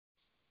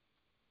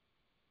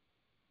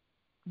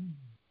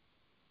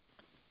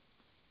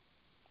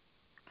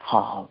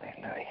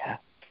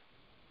Hallelujah.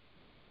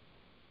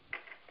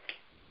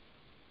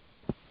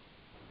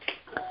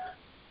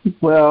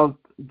 Well,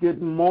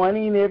 good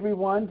morning,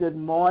 everyone. Good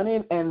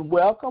morning, and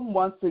welcome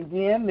once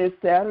again this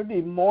Saturday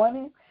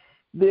morning.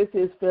 This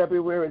is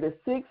February the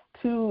 6th,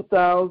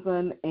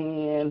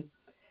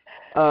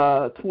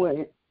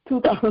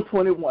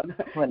 2021.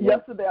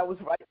 Yesterday I was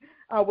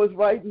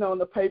writing on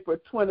the paper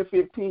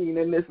 2015,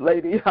 and this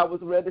lady, I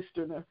was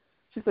registering her.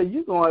 She said,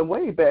 "You going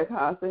way back,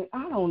 huh?" I said,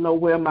 "I don't know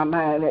where my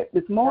mind at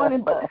this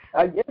morning, but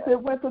I guess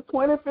it went to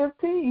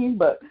 2015."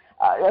 But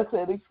I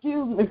said,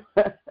 "Excuse me."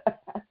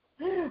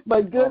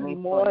 But good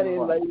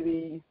morning,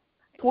 ladies.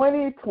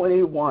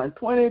 2021.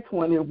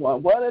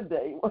 What a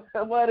day.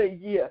 What a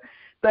year.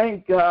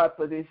 Thank God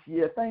for this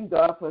year. Thank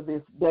God for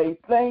this day.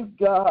 Thank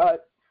God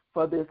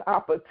for this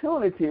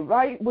opportunity,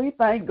 right? We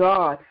thank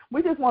God.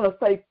 We just want to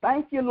say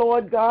thank you,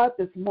 Lord God,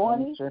 this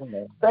morning.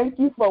 Thank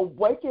you for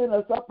waking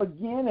us up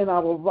again in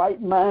our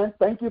right mind.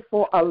 Thank you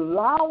for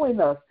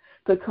allowing us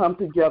to come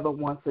together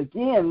once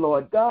again,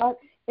 Lord God,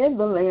 in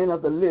the land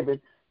of the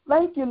living.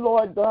 Thank you,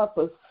 Lord God,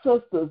 for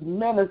sisters,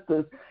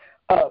 ministers,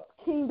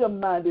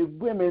 kingdom-minded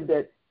women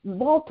that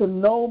want to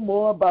know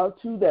more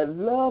about you, that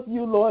love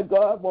you, Lord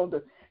God, want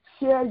to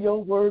share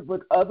your word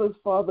with others,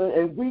 Father,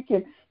 and we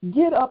can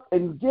get up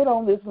and get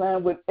on this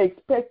line with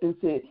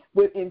expectancy,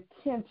 with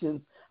intentions.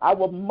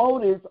 Our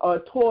motives are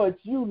towards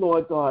you,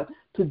 Lord God,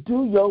 to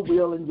do your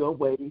will and your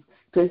ways,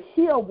 to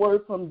hear a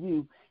word from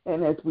you.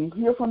 And as we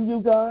hear from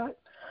you, God,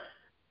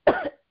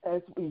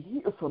 as we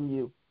hear from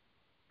you,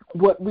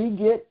 what we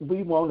get,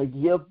 we want to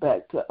give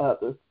back to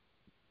others.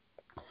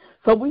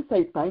 So we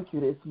say thank you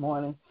this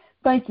morning.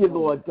 Thank you,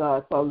 Lord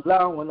God, for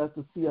allowing us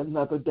to see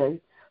another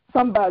day.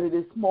 Somebody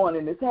this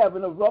morning is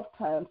having a rough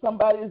time.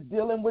 Somebody is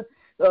dealing with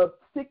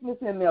sickness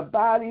in their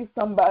body.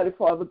 Somebody,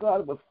 Father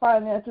God, with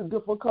financial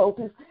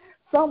difficulties.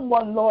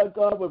 Someone, Lord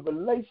God, with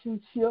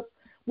relationships.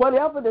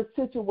 Whatever the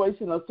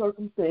situation or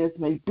circumstance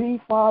may be,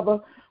 Father,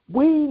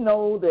 we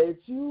know that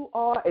you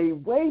are a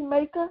way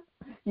maker.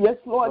 Yes,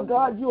 Lord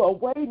God, you are a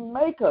way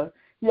maker.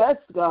 Yes,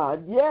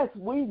 God. Yes,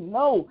 we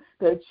know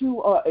that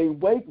you are a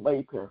way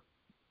maker,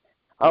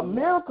 a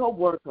miracle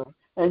worker,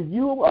 and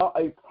you are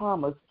a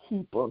promise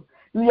keeper.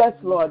 Yes,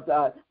 Lord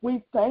God,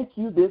 we thank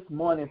you this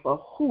morning for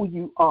who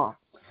you are.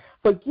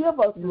 Forgive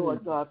us,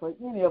 Lord God, for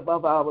any of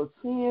our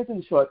sins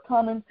and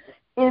shortcomings,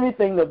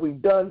 anything that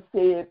we've done,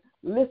 said,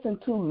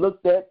 listened to,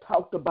 looked at,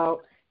 talked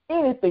about,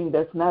 anything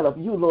that's not of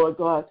you, Lord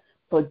God.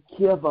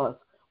 Forgive us.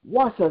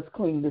 Wash us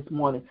clean this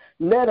morning.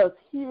 Let us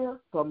hear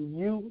from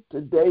you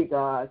today,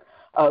 God,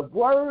 a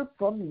word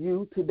from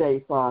you today,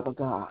 Father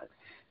God.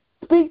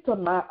 Speak to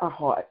my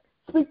heart.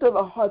 Speak to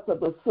the hearts of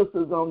the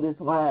sisters on this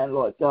line,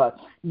 Lord God.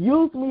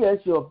 Use me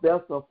as your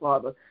vessel,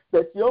 Father,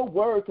 that your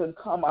word can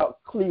come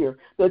out clear,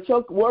 that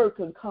your word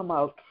can come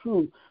out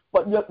true,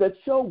 but that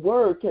your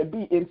word can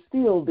be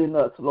instilled in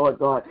us, Lord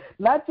God.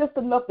 Not just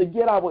enough to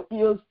get our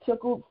ears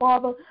tickled,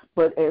 Father,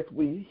 but as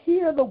we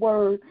hear the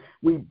word,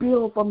 we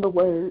build from the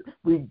word,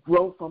 we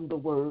grow from the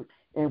word,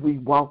 and we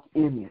walk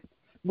in it.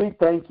 We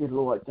thank you,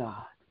 Lord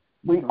God.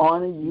 We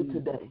honor you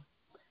today.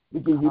 We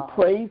give you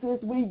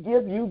praises, we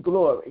give you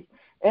glory,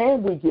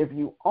 and we give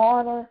you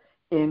honor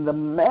in the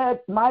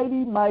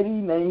mighty, mighty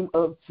name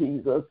of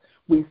Jesus.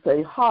 We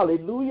say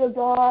hallelujah,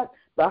 God,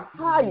 the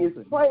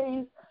highest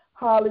praise,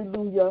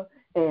 hallelujah,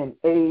 and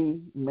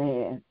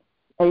amen.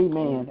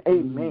 Amen.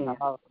 Amen.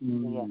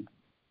 Amen.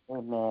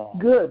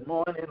 Good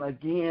morning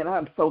again.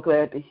 I'm so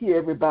glad to hear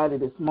everybody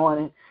this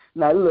morning.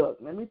 Now, look,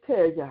 let me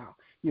tell y'all,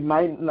 you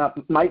might not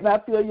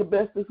feel your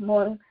best this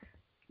morning.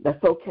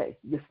 That's okay.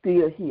 You're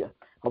still here.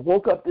 I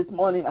woke up this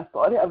morning. I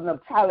started having them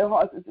Charlie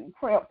horses and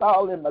cramps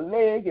all in my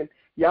leg, and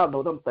y'all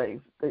know them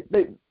things.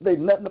 They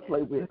nothing to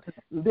play with.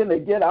 And then they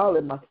get all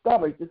in my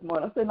stomach this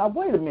morning. I said, now,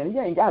 wait a minute.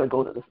 You ain't got to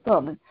go to the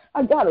stomach.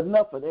 I got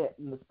enough of that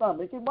in the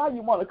stomach. And why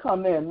you want to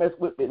come there and mess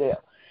with me there?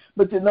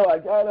 But, you know, I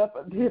got up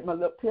and did my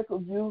little pickle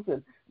juice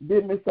and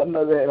did me some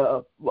of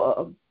that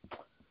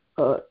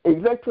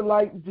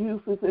electrolyte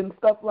juices and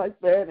stuff like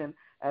that. And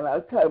I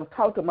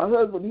talked to my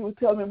husband. He was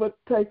telling me what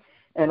to take.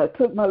 And I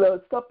took my little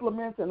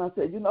supplements, and I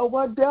said, you know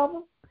what,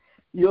 devil?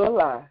 You're a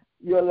lie.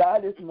 You're a lie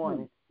this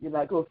morning. You're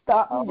not going to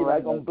stop me. You're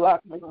not going to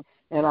block me.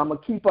 And I'm going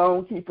to keep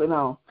on keeping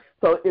on.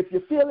 So if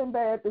you're feeling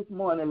bad this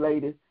morning,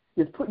 ladies,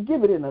 just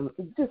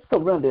just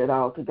surrender it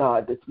all to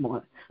God this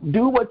morning.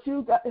 Do what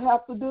you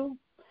have to do.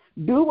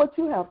 Do what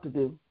you have to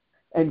do.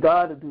 And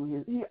God will do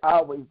his. He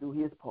always do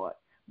his part.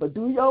 But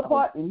do your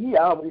part, and he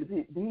always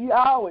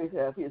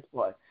have his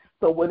part.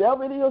 So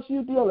whatever it is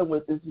you're dealing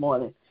with this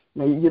morning,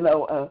 you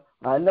know,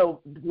 I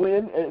know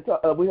when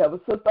we have a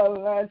sister on the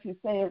line, she's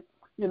saying,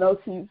 you know,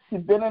 she's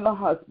been in the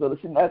hospital.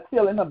 She's not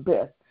feeling her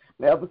best.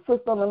 We have a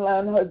sister on the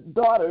line, her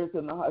daughter is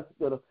in the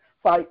hospital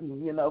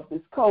fighting, you know, this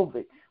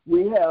COVID.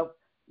 We have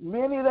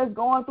many that's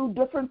going through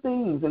different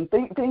things and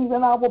things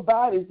in our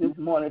bodies this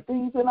morning,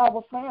 things in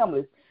our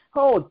families.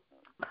 Oh,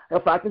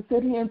 if I could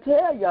sit here and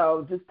tell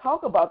y'all, just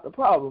talk about the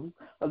problems,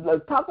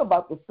 talk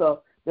about the stuff,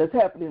 that's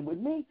happening with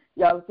me,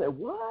 y'all say,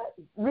 what?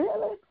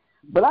 Really?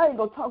 But I ain't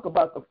going to talk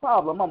about the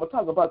problem. I'm going to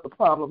talk about the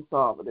problem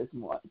solver this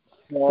morning.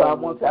 So I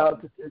want y'all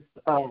to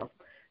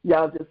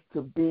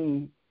just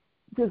be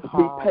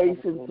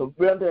patient,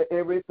 surrender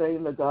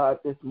everything to God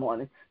this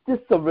morning.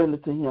 Just surrender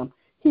to Him.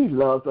 He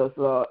loves us,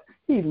 Lord.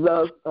 He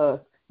loves us.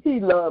 He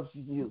loves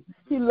you.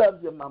 He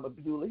loves your Mama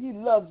Beulah. He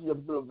loves your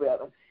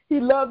Loretta. He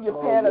loves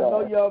your Pat. I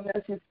know y'all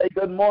now she say,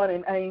 good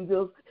morning,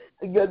 angels.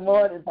 Good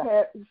morning,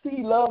 Pat.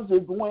 He loves you,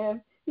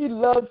 Gwen. He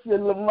loves you,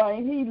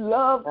 Lorraine. He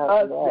loves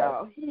us,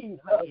 y'all. He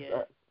loves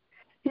us.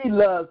 He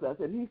loves us.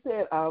 And He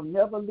said, I'll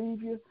never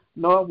leave you,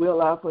 nor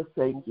will I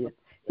forsake you.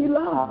 He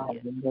loves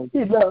you.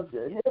 He loves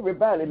you. And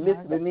everybody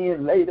listening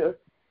in later,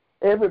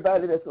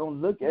 everybody that's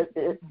going to look at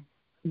this,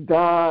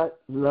 God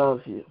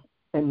loves you.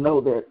 And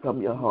know that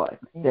from your heart,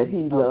 that He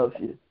loves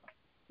you.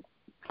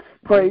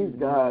 Praise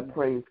God,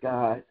 praise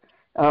God.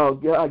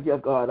 Oh, I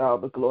give God all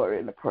the glory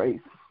and the praise.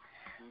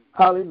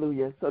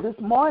 Hallelujah. So this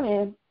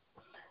morning,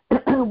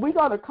 we're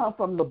going to come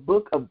from the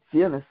book of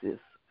Genesis.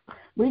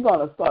 We're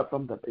going to start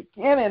from the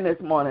beginning this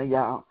morning,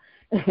 y'all.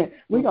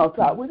 We're going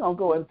to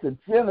go into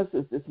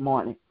Genesis this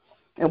morning.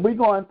 And we're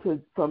going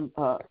to,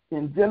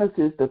 in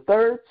Genesis, the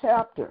third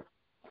chapter.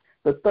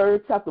 The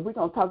third chapter, we're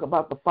going to talk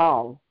about the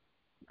fall.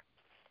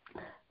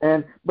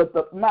 But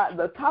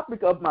the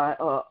topic of my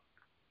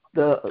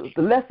the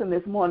lesson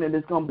this morning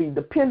is going to be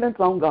dependence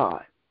on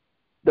God,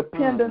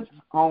 dependence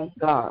on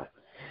God,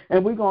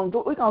 and we're going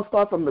to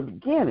start from the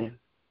beginning.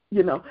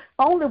 You know,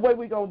 only way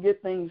we're going to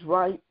get things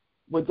right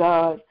with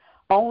God,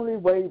 only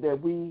way that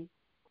we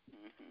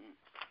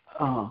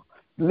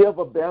live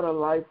a better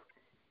life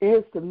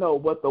is to know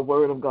what the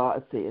Word of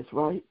God says.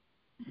 Right?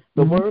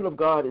 The Word of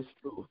God is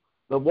true.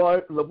 The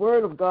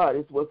word of God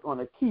is what's going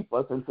to keep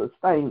us and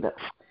sustain us.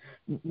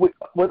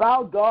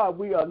 Without God,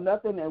 we are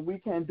nothing and we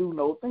can do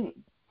no thing.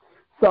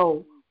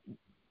 So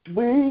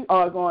we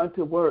are going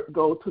to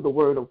go to the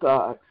Word of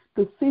God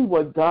to see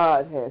what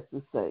God has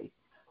to say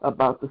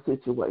about the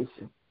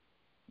situation.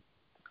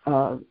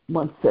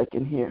 1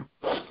 second here.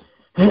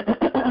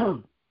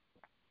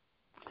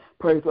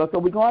 Praise God. So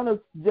we're going to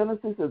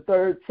Genesis, the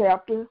third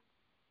chapter.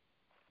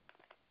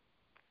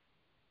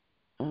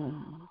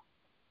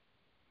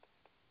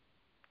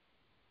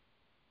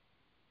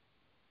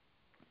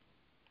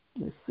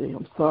 Let's see.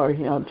 I'm sorry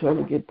here. I'm trying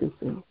to get this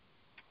in.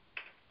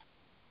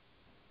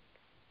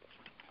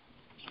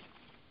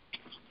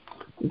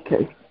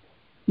 Okay.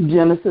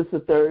 Genesis,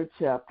 the third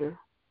chapter.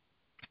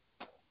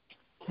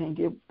 Can't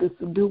get this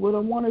to do what I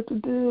wanted to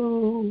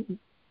do.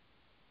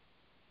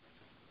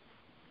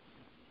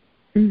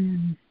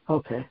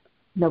 Okay.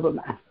 Never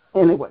mind.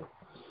 Anyway.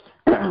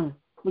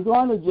 We're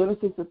going to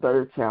Genesis, the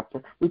third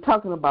chapter. We're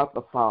talking about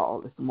the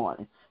fall this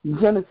morning.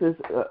 Genesis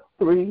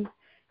 3.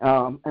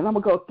 And I'm going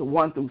to go to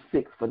 1 through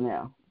 6 for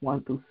now,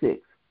 1 through 6.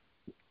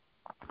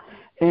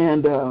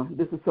 And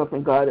this is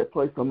something God had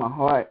placed on my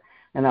heart,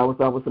 and I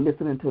was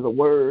listening to the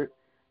Word.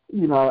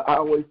 You know, I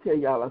always tell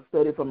y'all I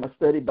study from a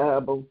study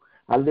Bible.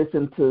 I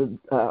listen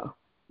to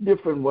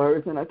different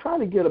words, and I try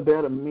to get a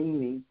better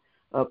meaning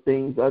of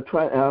things. I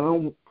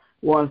don't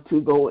want to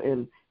go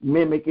and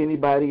mimic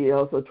anybody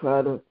else or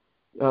try to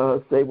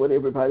say what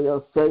everybody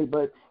else say,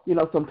 but, you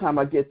know, sometimes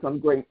I get some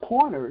great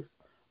pointers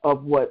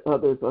of what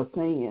others are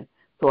saying.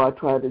 So I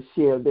try to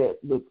share that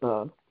with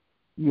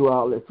you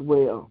all as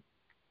well.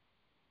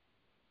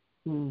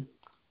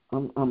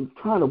 I'm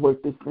trying to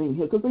work this thing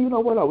here because you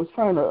know what? I was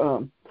trying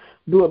to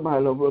do my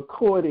little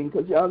recording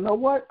because y'all know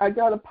what? I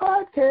got a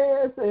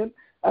podcast and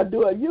I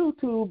do a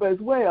YouTube as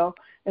well.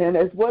 And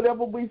as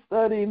whatever we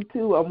studying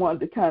too, I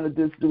wanted to kind of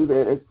just do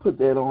that and put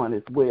that on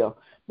as well.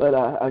 But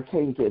I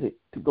can't get it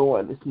to go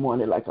on this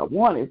morning like I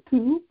wanted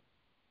to.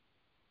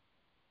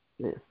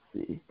 Let's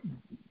see.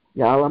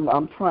 Y'all,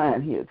 I'm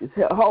trying here. Just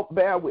help,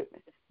 bear with me.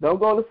 Don't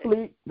go to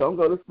sleep. Don't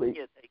go to sleep.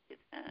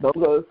 Don't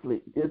go to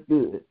sleep. It's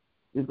good.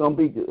 It's going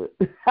to be good.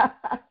 Yes,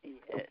 I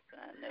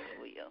know it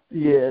will.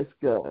 Yes,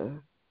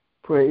 God.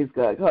 Praise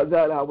God.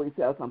 God always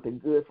has something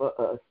good for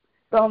us.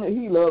 Don't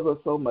He loves us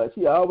so much.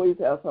 He always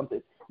has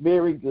something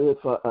very good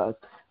for us.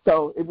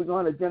 So if we're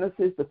going to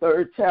Genesis, the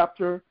third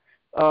chapter,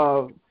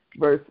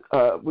 we're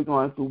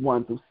going through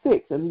 1 through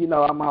 6. And, you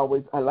know,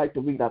 I like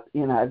to read out the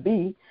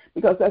NIV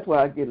because that's where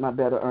I get my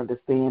better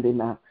understanding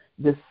now.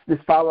 Just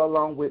follow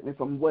along with me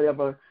from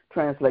whatever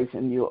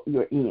translation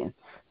you're in.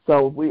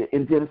 So we're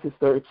in Genesis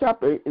 3rd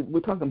chapter.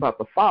 We're talking about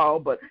the fall,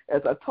 but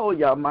as I told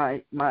y'all,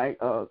 my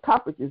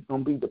topic is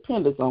going to be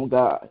dependence on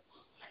God.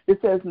 It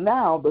says,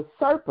 now the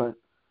serpent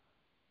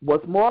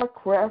was more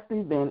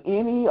crafty than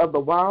any of the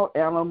wild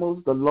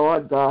animals the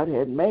Lord God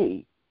had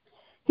made.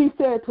 He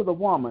said to the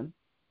woman,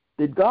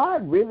 did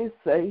God really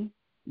say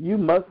you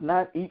must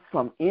not eat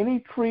from any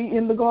tree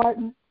in the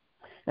garden?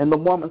 And the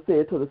woman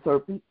said to the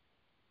serpent,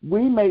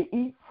 we may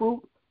eat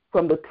fruit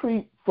from the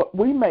trees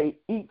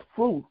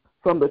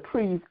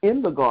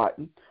in the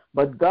garden,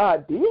 but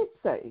God did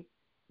say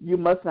you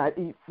must not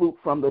eat fruit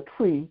from the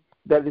tree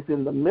that is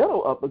in the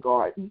middle of the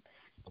garden,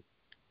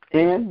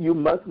 and you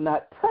must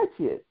not touch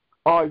it,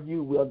 or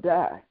you will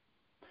die.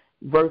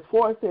 Verse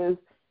 4 says,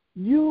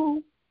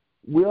 you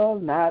will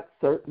not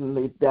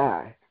certainly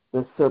die,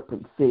 the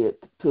serpent said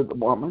to the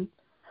woman.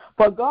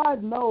 For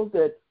God knows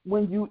that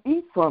when you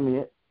eat from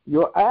it,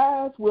 your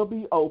eyes will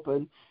be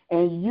open,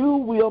 and you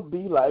will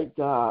be like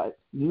God,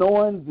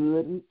 knowing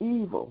good and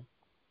evil.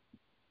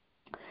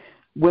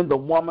 When the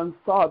woman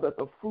saw that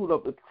the fruit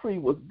of the tree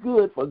was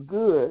good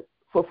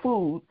for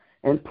food,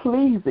 and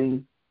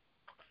pleasing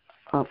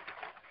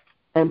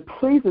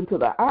to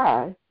the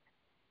eye,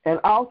 and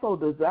also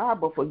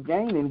desirable for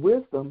gaining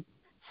wisdom,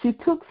 she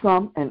took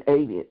some and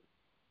ate it.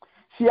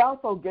 She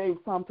also gave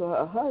some to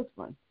her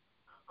husband,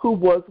 who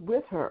was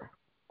with her,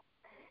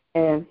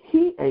 and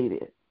he ate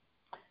it.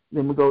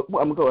 Then I'm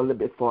going to go a little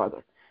bit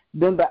farther.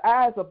 Then the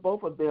eyes of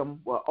both of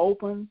them were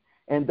open,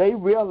 and they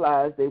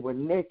realized they were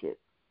naked.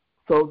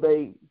 So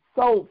they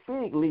sewed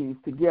fig leaves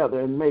together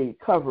and made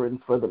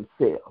coverings for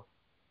themselves.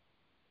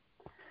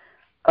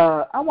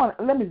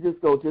 Let me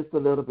just go just a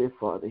little bit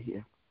farther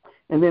here.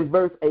 And then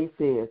verse 8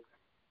 says,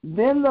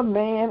 Then the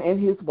man and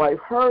his wife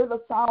heard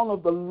the sound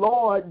of the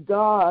Lord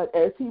God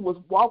as he was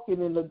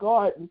walking in the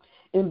garden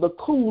in the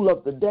cool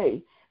of the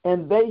day,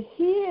 and they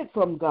hid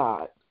from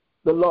God,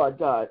 the Lord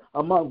God,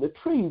 among the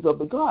trees of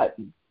the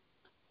garden.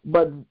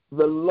 But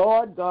the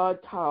Lord God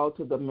called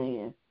to the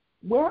man,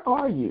 Where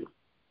are you?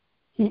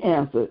 He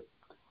answered,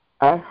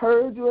 I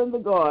heard you in the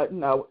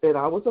garden, and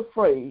I was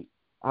afraid.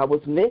 I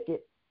was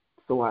naked,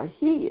 so I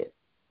hid.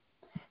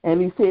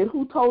 And he said,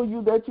 Who told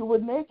you that you were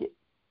naked?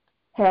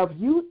 Have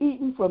you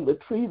eaten from the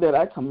tree that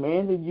I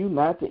commanded you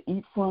not to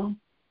eat from?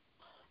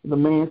 The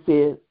man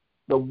said,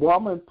 The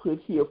woman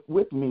put here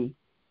with me.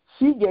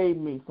 She gave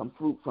me some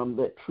fruit from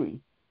that tree,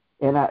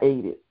 and I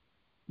ate it.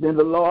 Then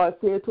the Lord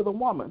said to the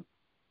woman,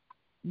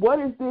 What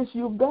is this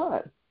you've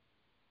done?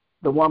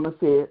 The woman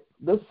said,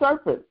 The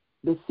serpent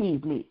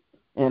deceived me,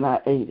 and I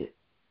ate it.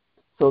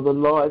 So the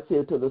Lord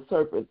said to the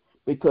serpent,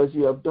 Because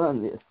you have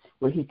done this.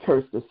 Well, he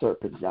cursed the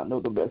serpent. Y'all know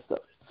the rest of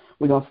it.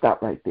 We're going to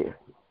stop right there.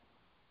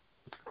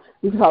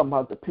 We're talking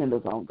about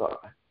dependence on God.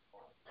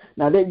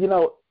 Now, as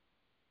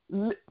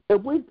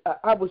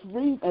I was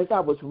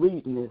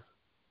reading this,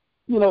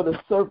 the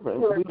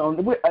serpent, we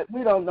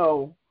don't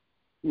know,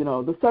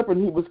 the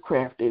serpent, he was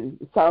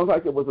crafted. It sounds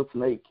like it was a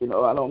snake, I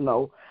don't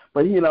know.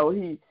 But, he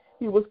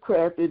was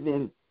crafted,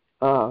 and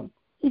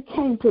he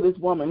came to this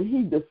woman, and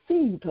he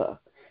deceived her.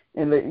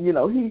 And,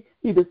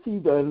 he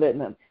deceived her and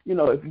letting her,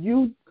 if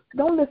you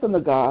don't listen to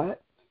God,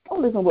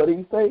 don't listen to what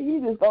he say.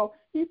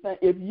 He think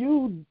if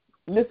you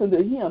listen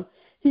to him,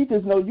 he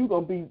just know you're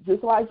going to be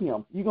just like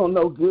him. You're going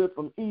to know good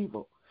from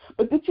evil.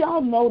 But did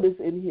y'all notice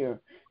in here,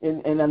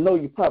 and I know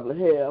you probably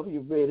have,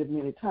 you've read it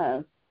many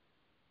times,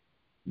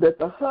 that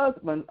the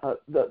husband,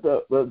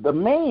 the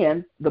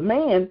man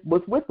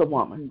was with the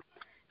woman.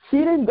 She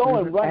didn't go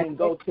and run and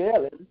go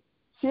tell him.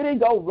 She didn't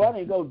go run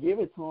and go give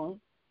it to him.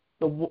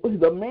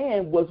 The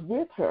man was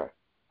with her.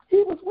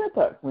 He was with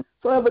her.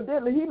 So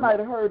evidently he might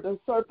have heard the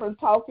serpent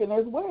talking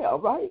as well,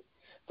 right?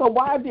 So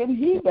why didn't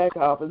he back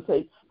off and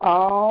say,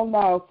 Oh,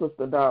 no,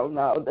 sister,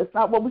 no, that's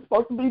not what we're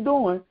supposed to be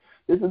doing.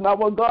 This is not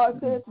what God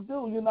said to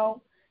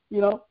do,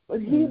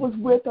 But he was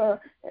with her,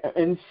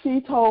 and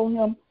she told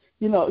him,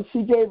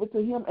 she gave it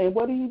to him, and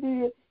what he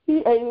did, he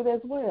ate it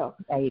as well.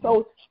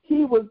 So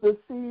he was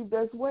deceived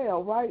as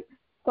well, right?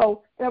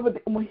 So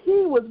when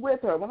he was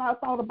with her, when I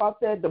thought about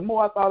that, the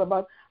more I thought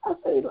about it, I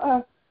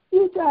said,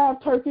 you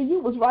jive turkey, you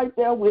was right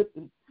there with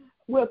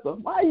her.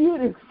 Why you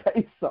didn't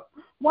say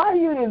something? Why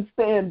you didn't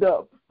stand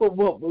up for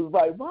what was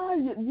right? Why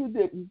you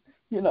didn't,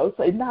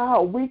 say,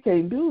 no, we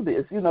can't do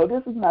this.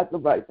 This is not the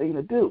right thing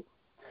to do.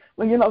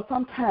 Well,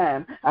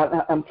 sometimes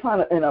I'm trying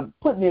to, and I'm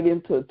putting it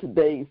into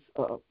today's,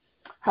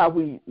 how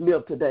we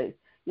live today.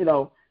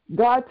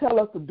 God tell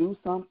us to do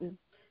something.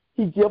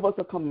 He give us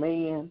a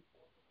command.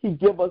 He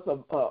give us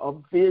a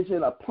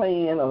vision, a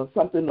plan, or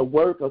something to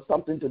work or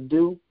something to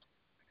do.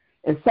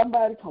 And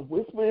somebody come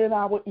whisper in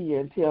our ear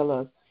and tell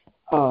us,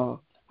 I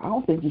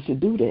don't think you should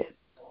do that.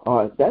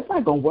 Or that's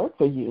not going to work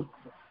for you.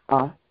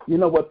 You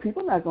know what?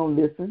 People not going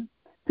to listen.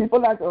 People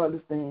not going to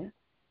understand.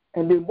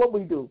 And then what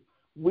we do?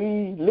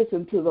 We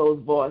listen to those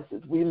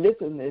voices. We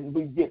listen and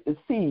we get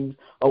deceived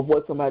of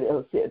what somebody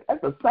else said.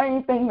 That's the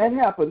same thing that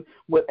happened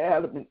with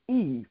Adam and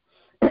Eve.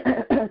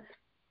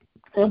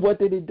 And what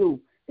did it do?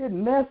 It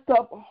messed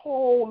up a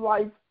whole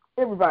life.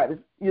 Everybody,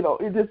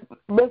 it just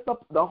messed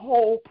up the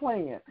whole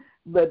plan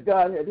that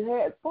God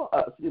had for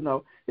us.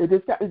 It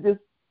just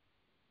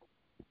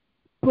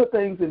put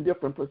things in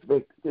different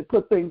perspectives. It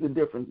put things in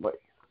different ways.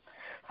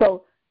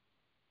 So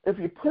if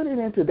you put it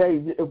in today,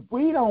 if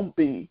we don't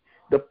be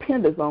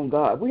dependent on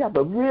God, we have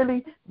to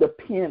really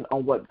depend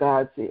on what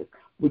God says.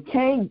 We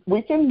can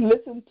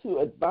listen to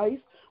advice.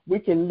 We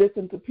can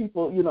listen to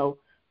people,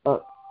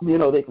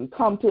 they can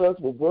come to us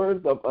with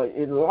words of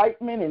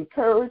enlightenment,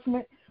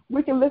 encouragement.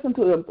 We can listen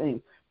to them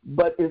things.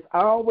 But it's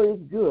always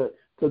good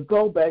to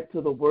go back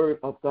to the Word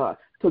of God,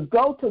 to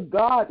go to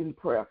God in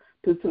prayer,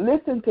 to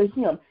listen to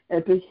Him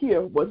and to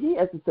hear what He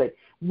has to say.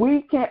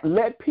 We can't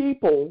let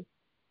people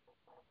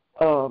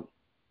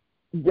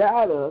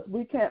guide us.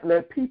 We can't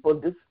let people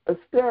just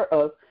stir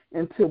us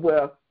into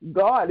where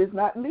God is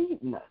not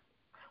leading us.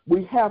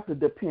 we have to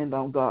depend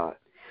on God.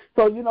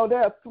 So,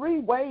 there are 3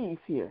 ways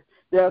here.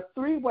 There are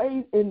 3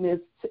 ways in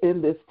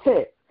this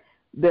text.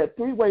 There are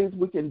 3 ways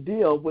we can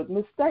deal with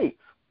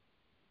mistakes.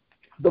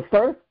 The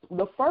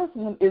first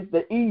one is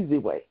the easy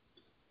way.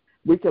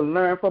 We can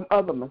learn from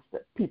other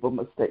people's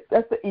mistakes.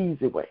 That's the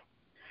easy way.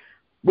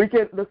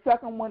 The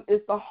second one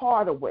is the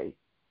harder way.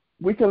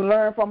 We can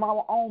learn from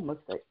our own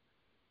mistakes.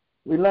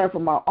 We learn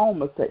from our own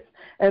mistakes.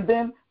 And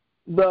then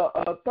the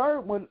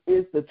third one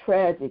is the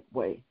tragic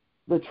way.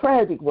 The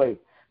tragic way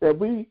that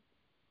we're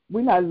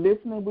not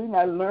listening, we're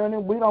not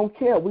learning, we don't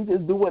care. We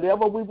just do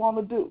whatever we want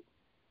to do.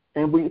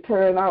 And we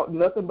turn out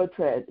nothing but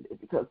tragedy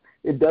because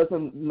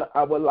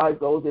our life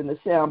goes into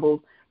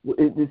shambles.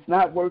 It's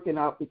not working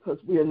out because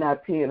we are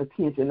not paying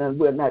attention and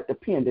we're not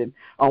dependent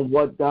on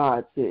what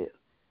God says.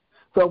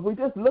 So if we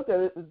just look at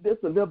it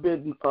just a little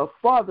bit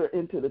farther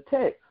into the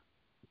text,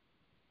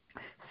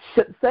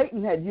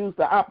 Satan had used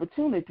the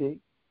opportunity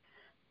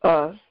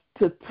to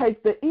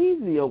take the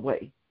easier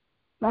way.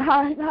 Now,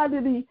 how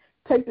did he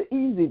take the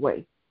easy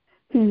way?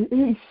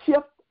 He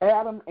shifted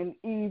Adam and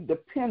Eve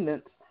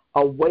dependence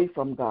away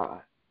from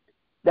God.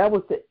 That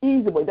was the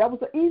easy way. That was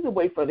the easy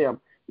way for them.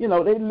 They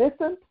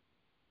listened.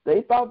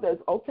 They thought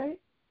that's okay.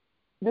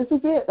 This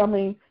is it. I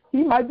mean,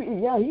 he might be,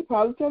 he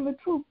probably telling the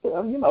truth.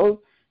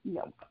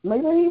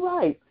 Maybe he's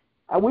right.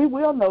 We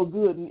will know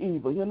good and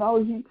evil.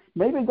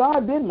 Maybe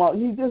God didn't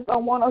want. He just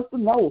don't want us to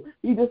know.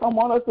 He just don't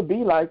want us to be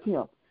like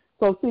him.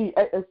 So see,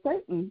 as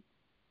Satan,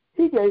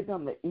 he gave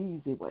them the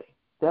easy way.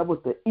 That was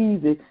the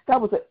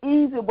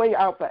easy way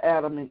out for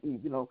Adam and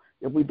Eve.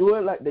 If we do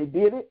it like they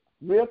did it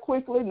real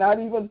quickly,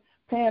 not even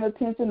paying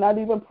attention, not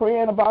even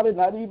praying about it,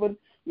 not even,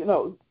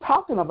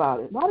 talking about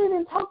it. Why didn't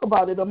they talk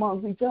about it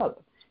amongst each other?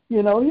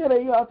 Here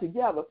they are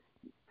together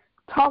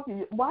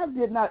talking. Why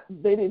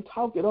they didn't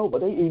talk it over?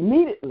 They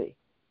immediately,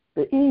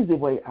 the easy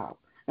way out.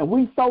 And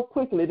we so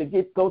quickly to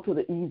go to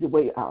the easy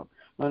way out.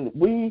 When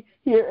we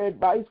hear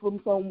advice from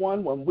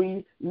someone, when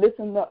we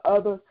listen to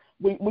others,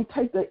 we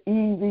take the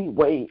easy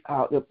way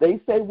out. If they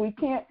say we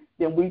can't,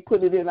 then we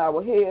put it in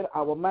our head,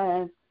 our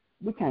minds.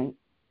 We can't.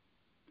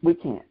 We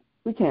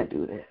can't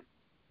do that.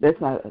 That's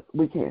not us.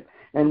 We can't.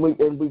 And we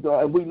go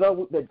and we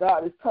know that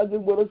God is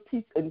tugging with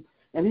us, and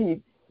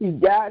He's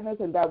guiding us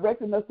and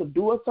directing us to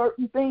do a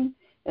certain thing,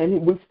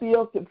 and we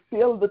still can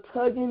feel the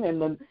tugging,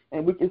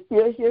 and we can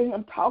still hear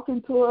Him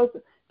talking to us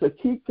to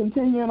keep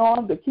continuing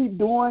on, to keep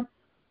doing.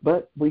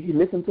 But we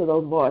listen to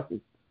those voices.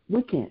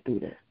 We can't do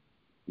that.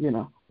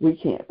 We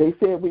can't. They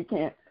said we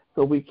can't,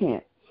 so we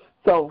can't.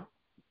 So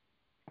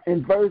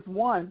in verse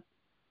 1,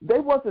 they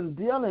wasn't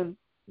dealing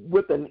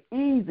with an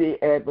easy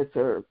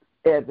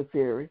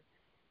adversary.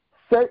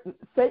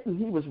 Satan,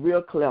 he was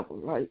real clever,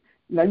 right?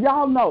 Now,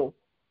 y'all know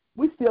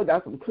we still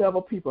got some clever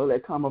people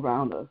that come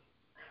around us.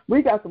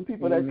 We got some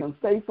people that can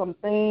say some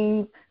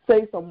things,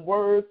 say some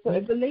words. They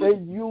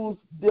use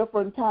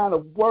different kind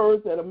of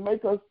words that'll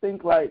make us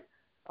think like,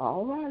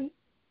 all right,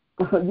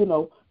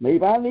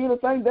 maybe I need to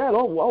think that.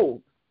 Oh,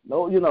 whoa.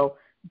 No,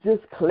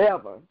 just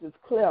clever.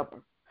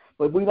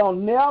 But we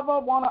don't never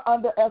want to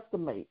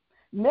underestimate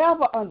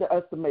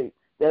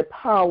that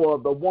power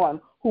of the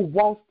one who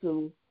wants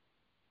to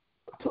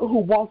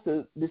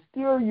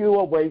steer you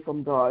away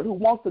from God, who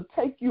wants to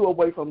take you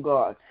away from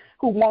God,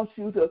 who wants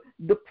you to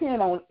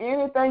depend on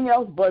anything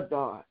else but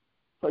God.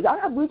 So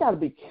we got to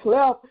be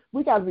clever.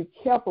 We got to be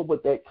careful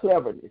with that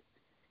cleverness.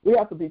 We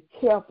have to be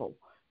careful.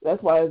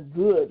 That's why it's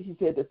good. He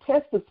said to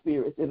test the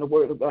spirits in the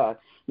Word of God.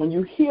 When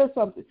you hear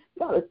something,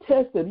 you got to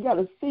test it. You got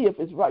to see if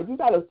it's right. You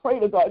got to pray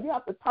to God. You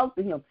have to talk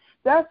to Him.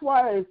 That's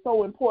why it's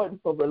so important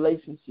for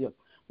relationships.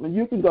 When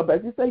you can go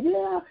back, you say,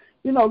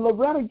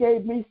 Loretta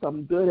gave me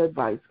some good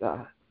advice,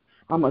 God.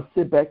 I'm going to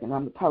sit back and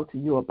I'm going to talk to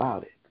you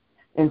about it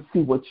and see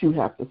what you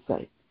have to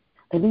say.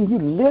 And then you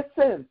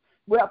listen.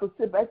 We have to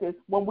sit back and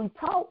when we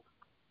talk,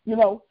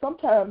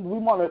 sometimes we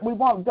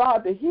want God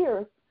to hear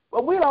us,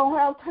 but we don't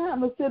have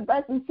time to sit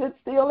back and sit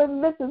still and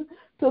listen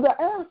to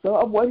the answer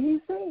of what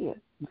He's saying.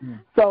 Mm-hmm.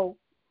 So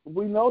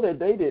we know that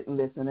they didn't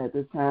listen at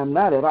this time,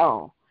 not at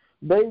all.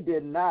 They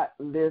did not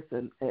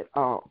listen at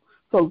all.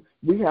 So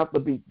we have to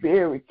be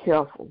very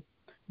careful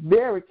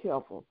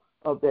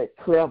of that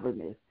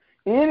cleverness.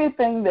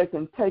 Anything that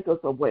can take us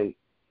away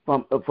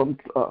from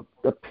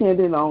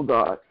depending on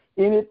God,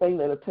 anything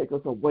that will take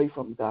us away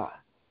from God,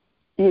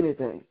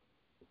 anything.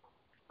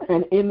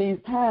 And in these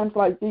times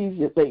like these,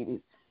 ladies,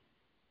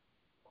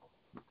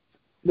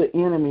 the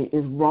enemy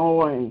is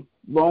roaming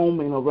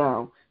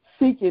around,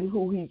 seeking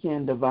who he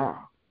can devour.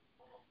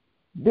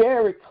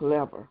 Very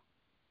clever.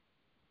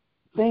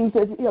 Things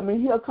that,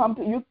 he'll come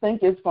to you,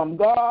 think it's from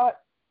God,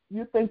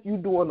 you think you're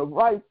doing the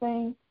right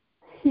thing,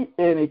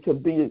 and it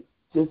could be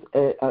just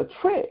a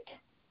trick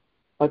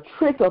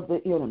of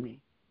the enemy.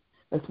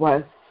 That's why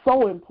it's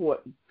so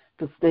important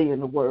to stay in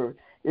the Word.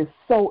 It's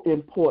so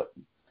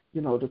important,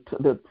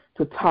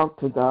 to talk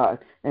to God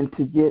and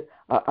to get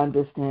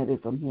understanding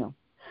from Him.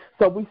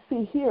 So we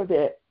see here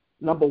that,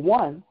 number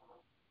one,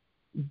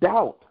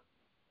 doubt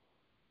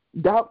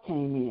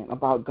came in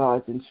about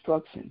God's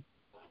instruction.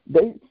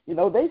 They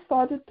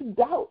started to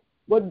doubt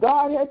what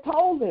God had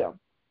told them.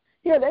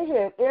 Yeah, they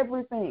had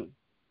everything.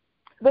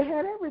 They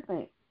had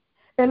everything.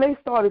 And they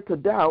started to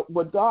doubt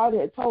what God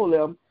had told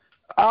them,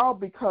 all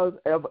because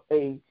of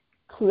a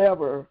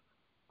clever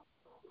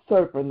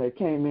serpent that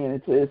came in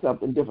and said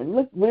something different.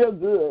 Look real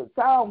good,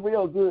 sound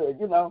real good,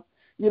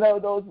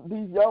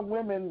 these young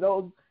women,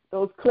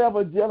 those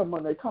clever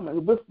gentlemen, they come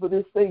and whisper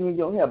this thing in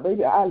your ear,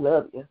 baby, I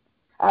love you,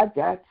 I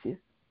got you,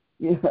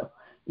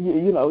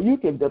 you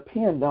can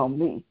depend on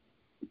me.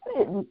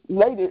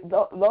 Ladies,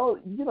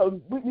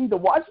 we need to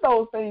watch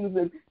those things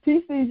and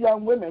teach these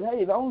young women,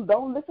 hey, don't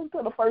listen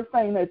to the first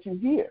thing that you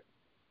hear.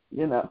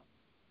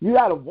 You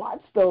got to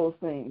watch those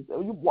things.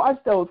 You watch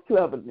those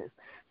cleverness.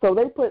 So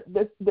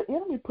the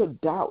enemy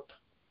put doubt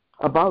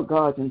about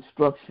God's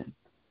instruction.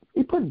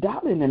 He put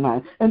doubt in their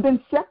mind. And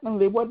then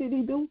secondly, what did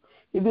he do?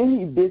 Then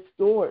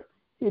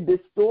he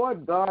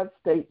distorted God's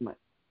statement.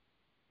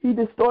 He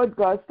distorted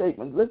God's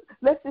statement.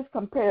 Let's just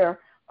compare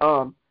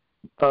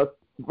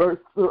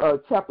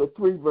chapter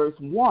 3, verse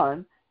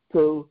 1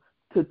 to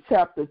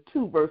chapter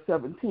 2, verse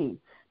 17.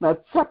 Now,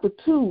 chapter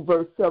 2,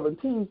 verse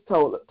 17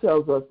 tells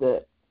us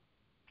that,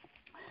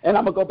 and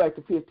I'm going to go back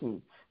to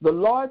 15. The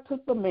Lord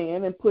took the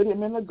man and put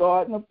him in the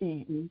Garden of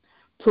Eden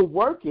to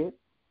work it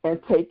and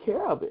take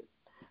care of it.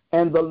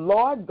 And the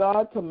Lord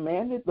God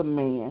commanded the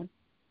man,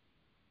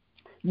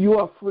 you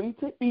are free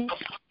to eat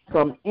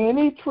from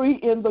any tree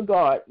in the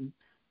garden,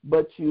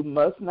 but you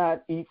must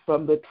not eat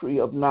from the tree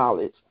of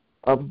knowledge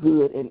of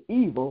good and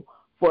evil,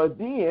 for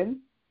then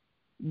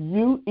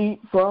you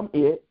eat from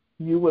it,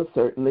 you will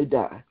certainly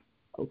die.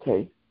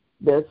 Okay,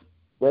 that's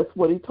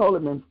what he told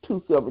him in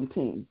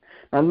 2:17.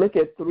 Now look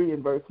at 3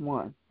 in verse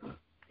 1.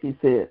 He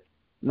said,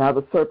 now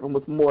the serpent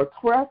was more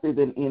crafty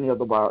than any of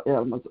the wild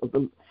animals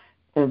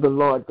and the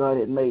Lord God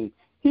had made.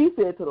 He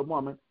said to the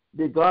woman,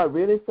 did God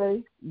really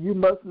say you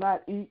must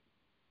not eat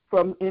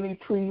from any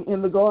tree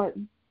in the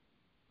garden?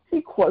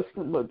 He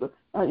questioned,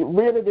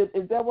 really,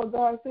 is that what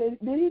God said?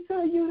 Did he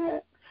tell you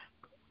that?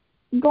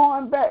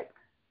 Going back,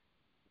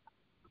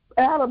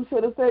 Adam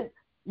should have said,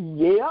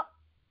 yeah,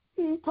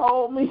 he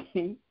told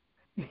me,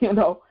 this is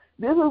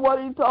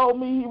what he told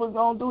me he was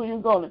going to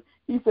do.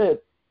 He said,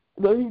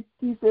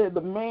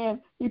 the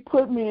man, he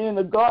put me in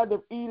the Garden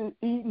of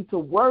Eden to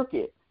work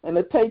it and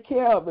to take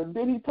care of it.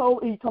 Then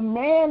he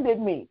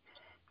commanded me.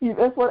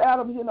 That's what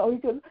Adam,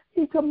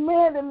 he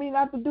commanded me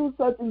not to do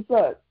such and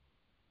such.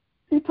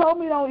 He told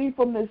me don't eat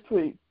from this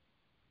tree.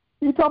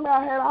 He told me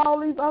I had all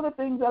these other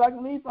things that I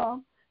can eat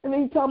from, and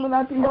then he told me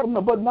not to eat from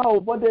them. But no,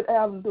 what did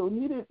Adam do?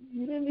 He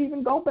didn't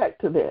even go back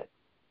to that.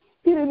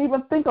 He didn't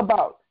even think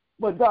about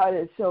what God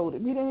had showed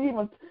him. He didn't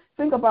even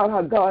think about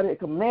how God had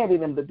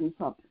commanded him to do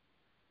something.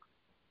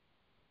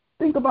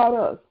 Think about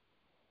us.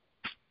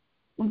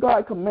 When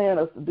God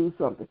commands us to do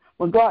something,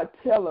 when God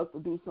tells us to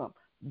do something,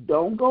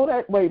 don't go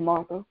that way,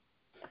 Martha.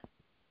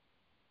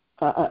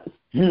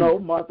 No,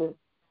 Martha,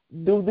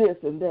 do this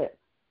and that.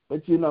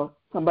 But,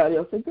 somebody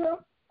else said,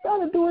 girl, you got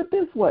to do it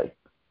this way.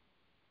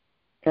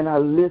 And I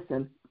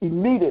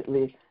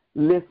immediately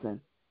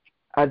listen.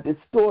 I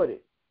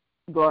distorted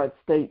God's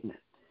statement.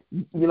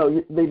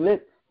 You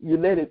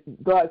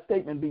let God's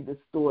statement be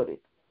distorted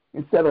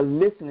instead of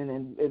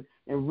listening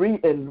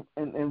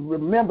and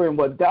remembering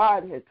what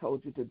God had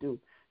told you to do.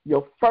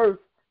 That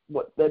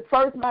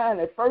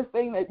first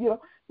thing that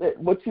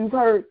what you've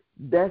heard,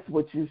 that's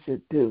what you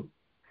should do.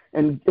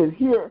 And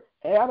here,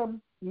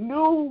 Adam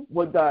knew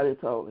what God had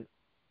told him.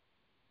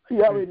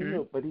 He already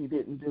knew, but he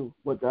didn't do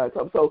what God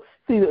told him. So,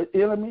 see, the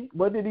enemy,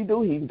 what did he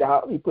do?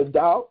 He put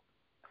doubt,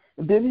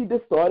 and then he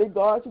distorted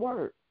God's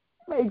word.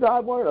 Made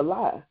God's word a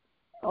lie.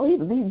 Oh, he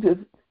just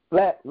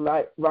lied.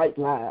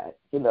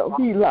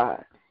 He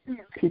lied.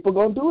 People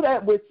going to do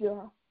that with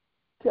you.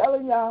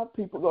 Telling y'all,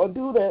 people going to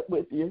do that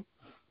with you.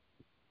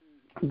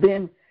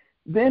 Then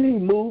he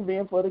moved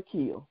in for the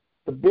kill,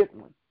 the big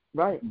one,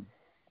 right?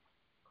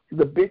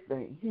 The big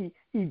thing.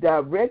 He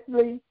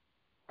directly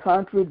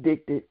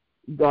contradicted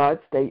God's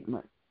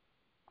statement.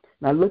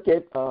 Now look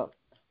at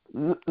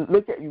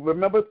you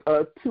remember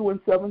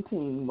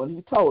 2:17 when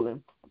he told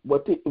him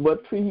what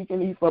tree he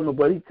can eat from and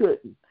what he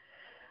couldn't.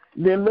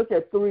 Then look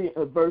at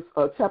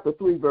chapter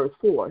 3 verse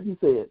 4. He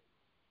said,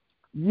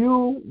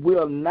 "You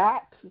will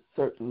not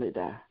certainly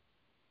die."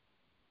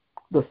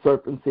 The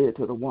serpent said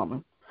to the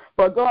woman,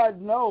 "For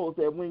God knows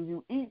that when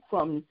you eat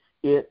from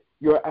it,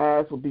 your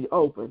eyes will be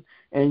open,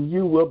 and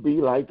you will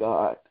be like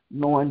God,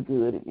 knowing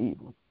good and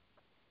evil."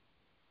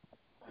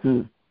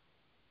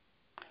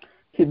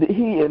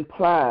 He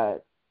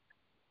implied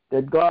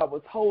that God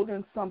was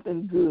holding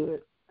something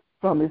good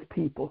from his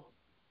people.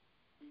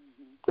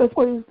 That's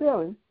what he's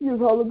telling. He was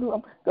holding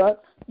God.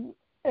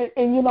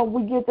 And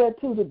we get that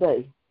too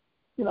today.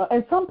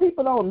 And some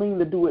people don't mean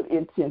to do it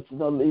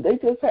intentionally. They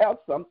just have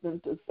something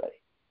to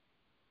say.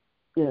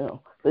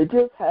 They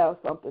just have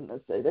something to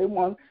say. They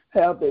want to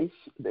have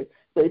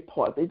their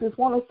part. They just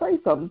want to say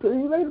something to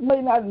you. They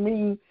may not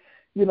mean,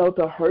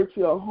 to hurt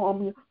you or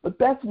harm you, but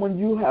that's when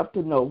you have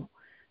to know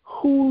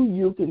who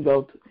you can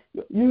go to.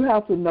 You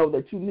have to know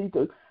that you need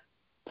to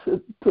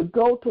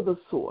go to the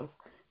source.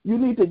 You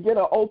need to get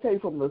an okay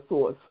from the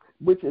source,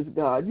 which is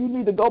God. You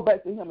need to go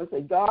back to him and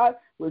say, God,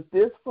 was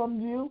this from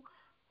you?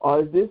 Or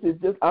I'm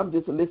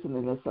just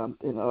listening to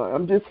something, or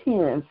I'm just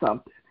hearing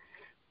something.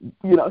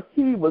 You know,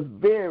 he was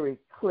very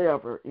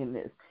clever in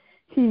this.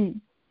 He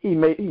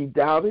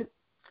doubted,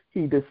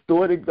 he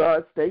distorted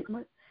God's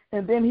statement,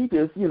 and then he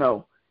just,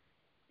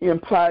 he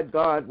implied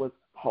God was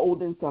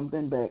holding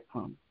something back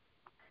from him.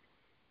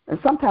 And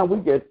sometimes we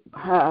get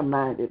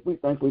high-minded. We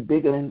think we're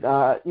bigger than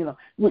God.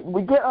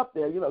 We get up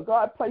there.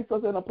 God placed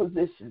us in a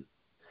position,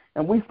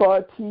 and we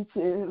start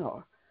teaching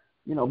or,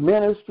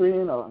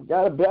 ministering or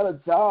got a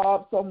better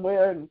job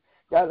somewhere and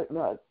got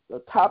a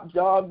top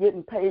job,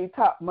 getting paid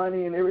top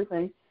money and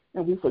everything,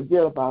 and we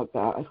forget about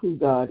God, who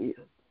God is.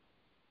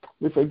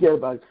 We forget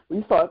about it.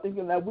 We start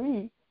thinking that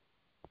we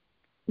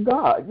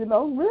God,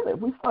 really.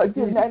 We start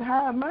getting that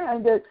high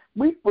mind that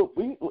we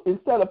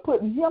instead of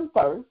putting him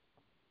first,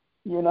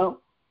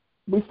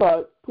 we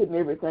start putting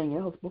everything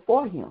else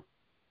before him.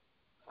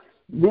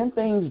 Then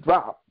things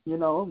drop,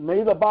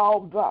 maybe the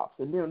ball drops,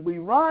 and then we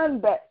run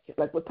back,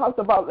 like we talked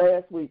about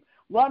last week,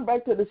 run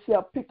back to the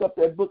shelf, pick up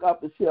that book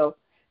off the shelf,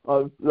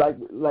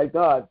 like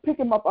God, pick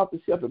him up off the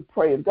shelf and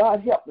pray, and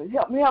God, help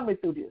me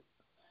through this.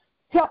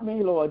 Help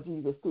me, Lord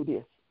Jesus, through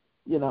this,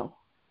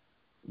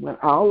 when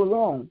all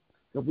along,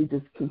 that we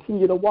just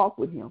continue to walk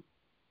with him,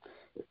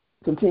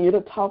 continue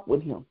to talk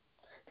with him,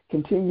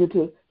 continue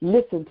to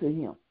listen to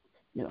him.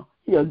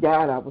 He'll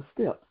guide our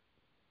steps.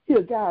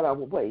 He'll guide our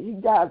way. He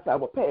guides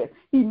our path.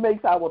 He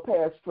makes our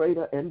path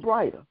straighter and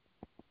brighter.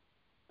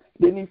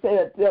 Then he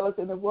said, tell us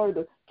in the word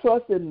to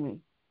trust in me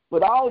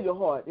with all your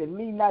heart and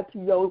lean not to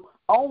your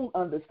own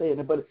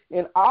understanding, but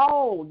in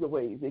all your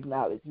ways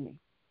acknowledge me.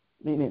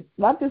 Meaning,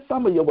 not just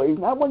some of your ways,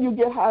 not when you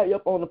get high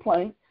up on the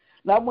plane,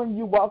 not when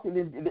you walking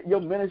in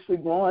your ministry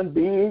growing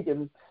big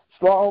and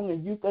strong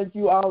and you think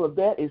you all of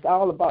that. It's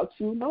all about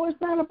you. No, it's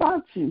not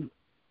about you.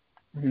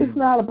 It's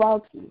not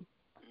about you.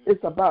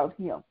 It's about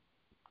him.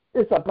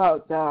 It's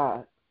about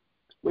God.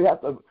 We have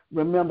to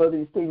remember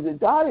these things. And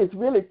God is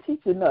really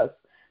teaching us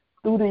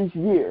through these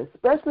years,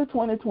 especially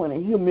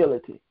 2020,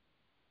 humility.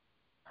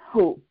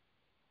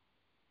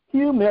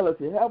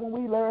 Humility. Haven't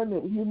we learned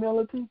that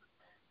humility?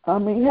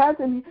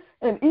 Hasn't,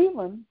 and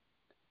even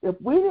if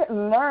we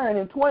didn't learn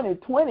in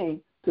 2020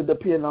 to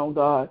depend on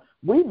God,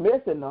 we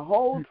missing the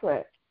whole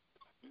track.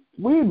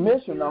 We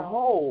missing the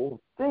whole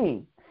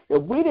thing.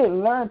 If we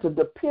didn't learn to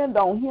depend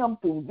on him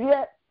through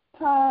that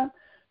time,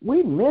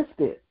 we missed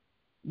it.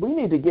 We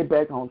need to get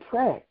back on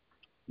track.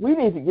 We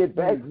need to get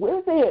back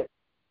with it.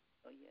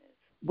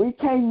 We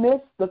can't miss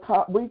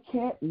we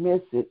can't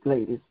miss it,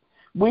 ladies.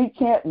 We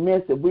can't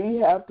miss it. We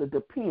have to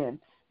depend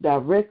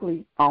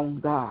directly on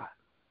God.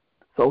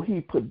 So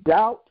he put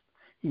doubt,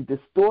 he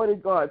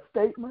distorted God's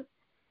statement,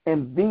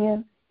 and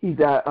then he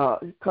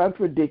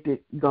contradicted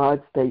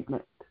God's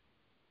statement.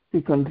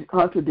 He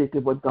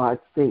contradicted what God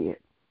said.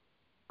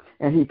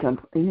 And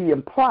he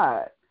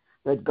implied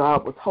that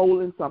God was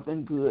holding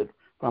something good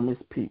from his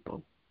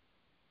people.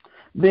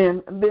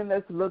 Then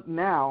let's look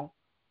now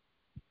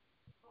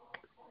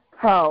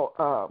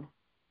how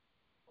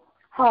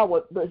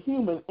the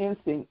human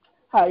instinct,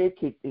 how it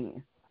kicked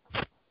in.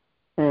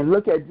 And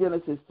look at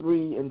Genesis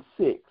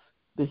 3:6.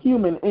 The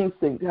human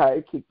instinct, how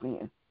it kicked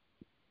in.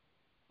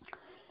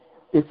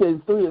 It says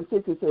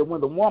 3:6, it said,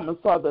 when the woman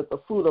saw that the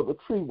fruit of the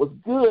tree was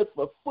good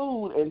for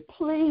food and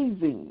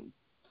pleasing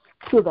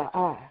to the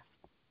eye.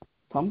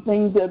 Some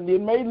things that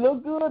it may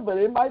look good, but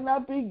it might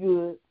not be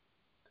good.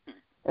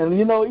 And,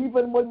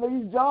 even when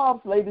these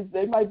jobs, ladies,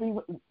 they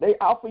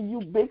offer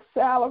you big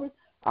salary.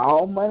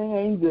 All money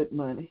ain't good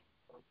money.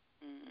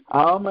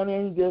 All money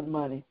ain't good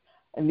money.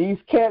 And these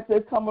cats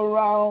that come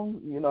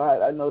around,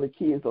 I know the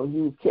kids don't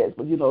use cats,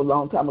 but, a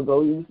long time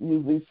ago, you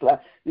used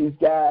these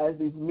guys,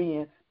 these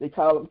men, they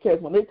call them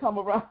cats. When they come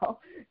around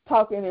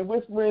talking and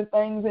whispering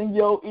things in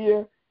your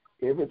ear,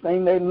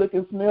 everything they look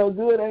and smell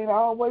good ain't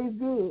always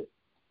good.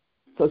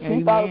 So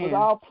she thought it was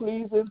all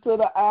pleasing to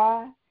the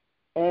eye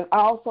and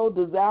also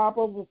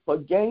desirable for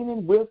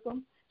gaining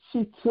wisdom.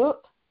 She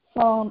took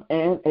some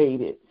and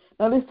ate it.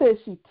 Now, they said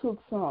she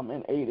took some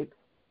and ate it.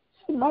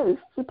 She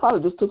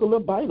probably just took a little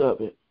bite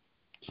of it.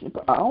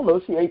 I don't know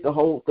if she ate the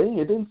whole thing.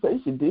 It didn't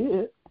say she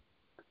did.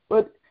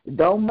 But it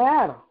don't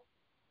matter.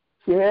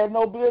 She had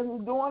no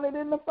business doing it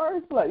in the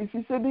first place.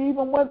 She shouldn't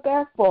even went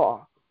that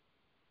far.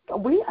 So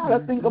we got to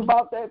think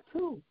about that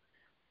too.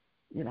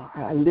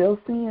 A little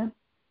sin.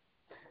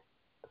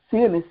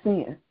 Sin is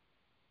sin,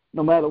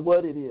 no matter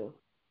what it is.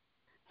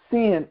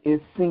 Sin is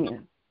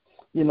sin.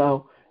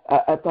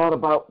 I thought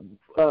about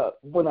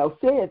when I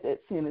said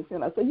that sin is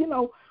sin. I said,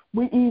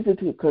 we easy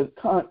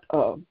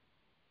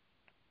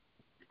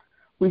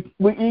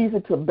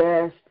to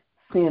bash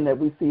sin that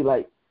we see,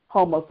 like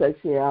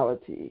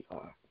homosexuality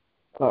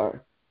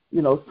or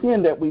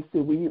sin that we see.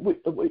 We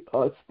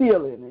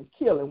stealing and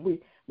killing.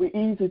 We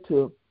easy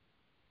to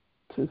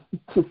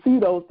see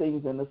those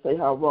things and to say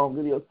how wrong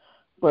it is.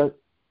 But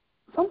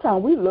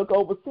sometimes we look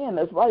over sin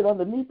that's right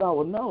underneath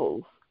our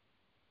nose.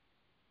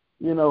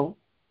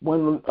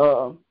 When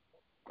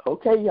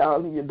okay,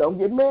 y'all, you don't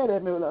get mad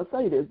at me when I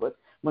say this, but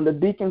when the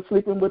deacon's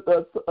sleeping with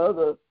the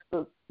other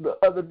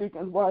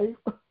deacon's wife,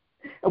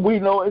 and we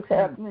know it's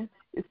happening,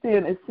 it's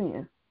sin is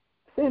sin.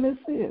 Sin is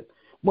sin.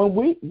 When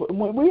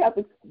we have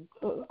to,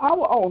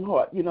 our own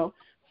heart,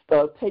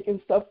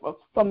 taking stuff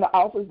from the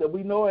office that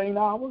we know ain't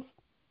ours,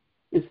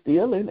 it's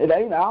stealing. It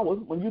ain't ours.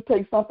 When you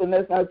take something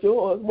that's not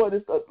yours,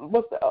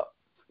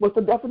 what's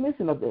the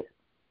definition of that?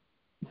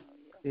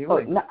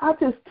 Now, I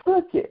just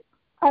took it,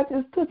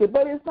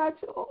 but it's not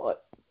yours.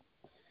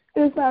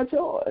 It's not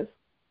yours.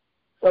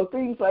 So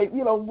things like,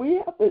 we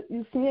have to,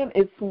 sin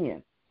is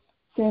sin.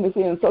 Sin is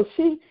sin. So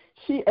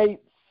she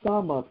ate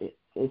some of it,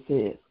 it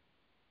says.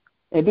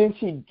 And then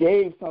she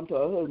gave some to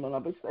her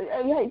husband. But she said,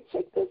 hey,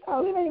 check this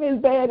out. It ain't as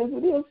bad as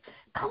it is.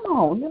 Come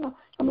on,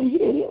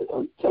 here it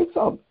is. Take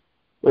some.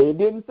 But it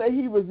didn't say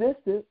he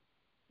resisted.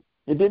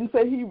 It didn't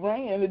say he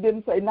ran. It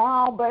didn't say,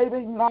 no,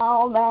 baby,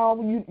 no,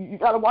 you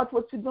got to watch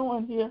what you're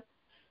doing here.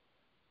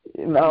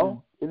 It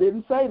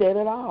didn't say that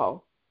at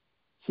all.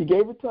 She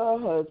gave it to her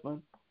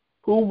husband,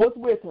 who was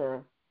with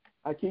her.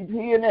 I keep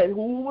hearing that,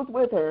 who was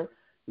with her.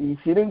 She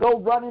didn't go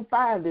run and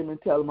find him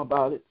and tell him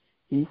about it.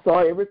 He saw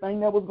everything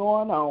that was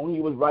going on.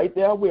 He was right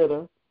there with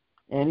her,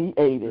 and he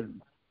ate it.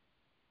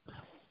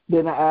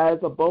 Then the eyes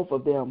of both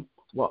of them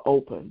were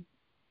open.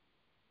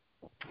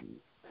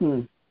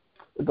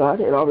 God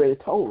had already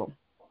told them,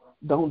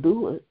 don't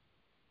do it.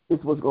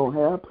 It's what's going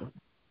to happen.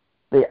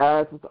 Their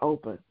eyes was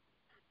open.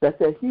 That's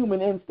that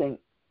human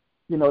instinct.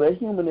 That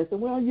human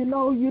instinct. Well, you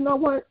know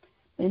what?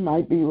 They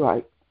might be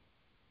right.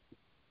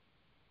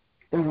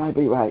 They might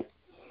be right.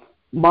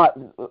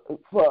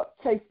 For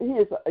case,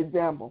 here's an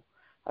example.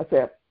 I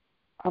said,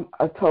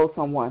 I told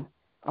someone,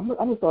 I'm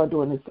going to start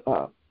doing this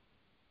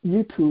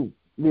YouTube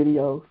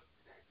videos.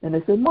 And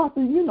they said,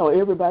 Martha,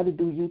 everybody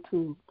do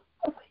YouTube.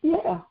 I said,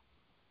 yeah.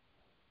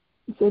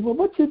 He said, well,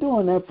 what you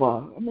doing that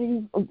for? I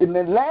mean, and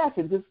then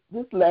laughing,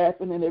 just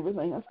laughing and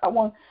everything. I said, I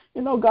want,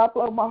 God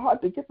plugged my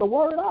heart to get the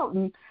word out.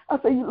 And I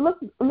said,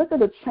 look at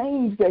the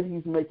change that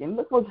he's making.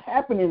 Look what's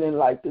happening in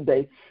life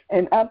today.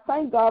 And I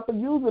thank God for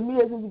using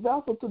me as his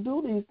vessel to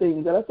do these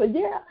things. And I said,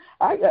 yeah.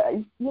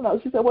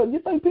 She said, well, you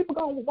think people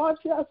going to watch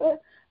you?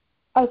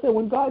 I said,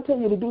 when God tell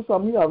you to do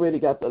something, he already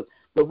got the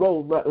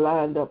road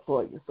lined up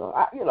for you. So,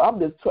 I'm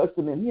just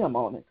trusting in him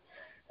on it.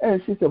 And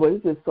she said, well,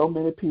 it's just so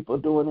many people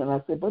doing it. And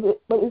I said, but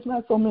it's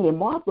not so many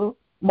Martha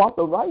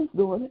Wrights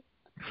doing it.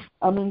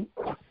 I mean,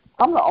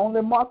 I'm the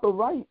only Martha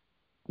Wright,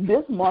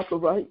 this Martha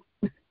Wright,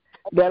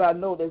 that I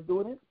know that's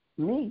doing it,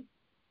 me.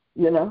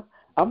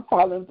 I'm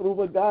following through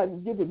what God is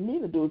giving me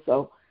to do.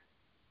 So,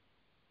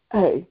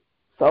 hey,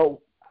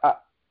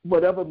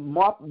 whatever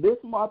this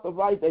Martha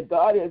Wright that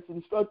God has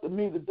instructed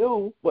me to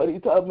do, what he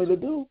told me to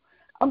do,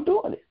 I'm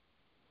doing it.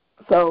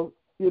 So,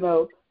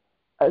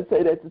 I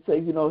say that to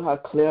say, how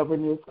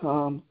cleverness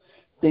comes,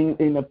 things,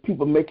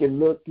 people make it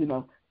look, you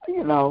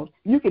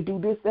can do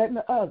this, that, and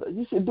the other.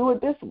 You should do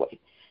it this way.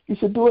 You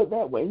should do it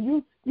that way.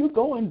 You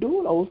go and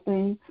do those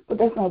things, but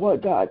that's not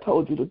what God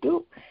told you to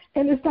do.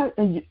 And it's not.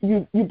 And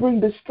you bring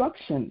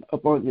destruction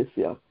upon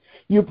yourself.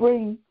 You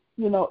bring,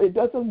 it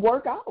doesn't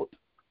work out.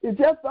 It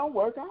just don't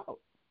work out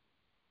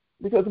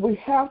because we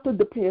have to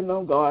depend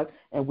on God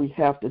and we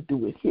have to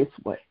do it His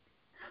way.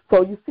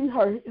 So you see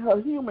her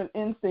human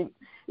instinct,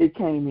 it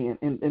came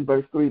in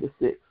verse 3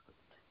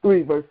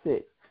 verse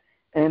 6.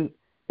 And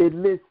it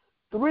lists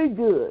three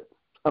goods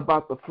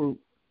about the fruit.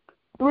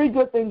 Three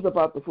good things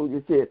about the fruit.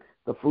 It said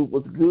the fruit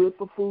was good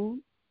for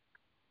food,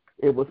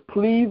 it was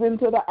pleasing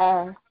to the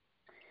eye,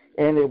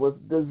 and it was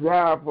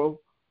desirable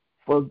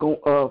for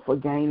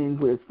gaining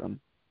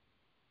wisdom.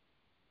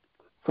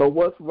 So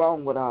what's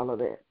wrong with all of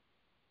that?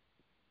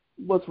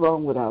 What's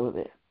wrong with all of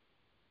that?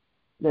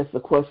 That's the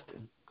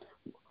question.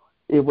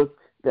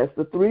 That's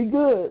the three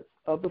goods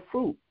of the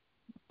fruit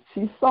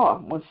she saw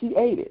when she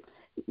ate it.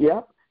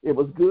 Yep, it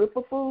was good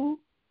for food,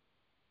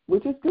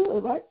 which is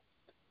good, right?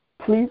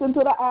 Pleasing to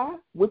the eye,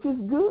 which is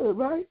good,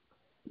 right?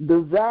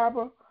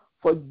 Desirable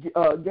for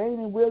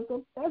gaining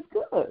wisdom, that's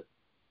good.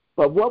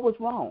 But what was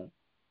wrong?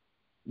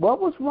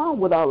 What was wrong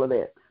with all of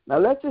that? Now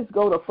let's just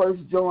go to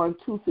 1 John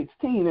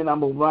 2:16, and I'm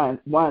going to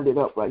wind it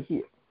up right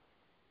here.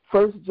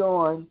 1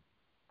 John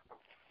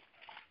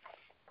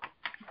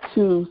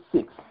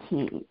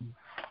 2:16.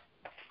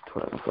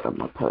 Try to find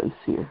my place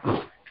here.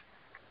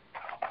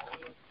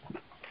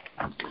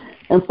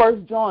 In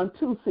 1 John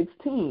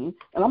 2:16,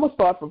 and I'm going to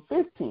start from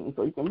 15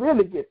 so you can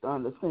really get the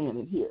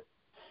understanding here.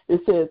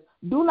 It says,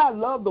 do not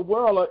love the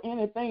world or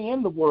anything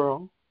in the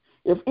world.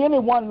 If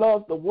anyone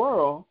loves the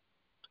world,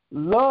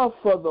 love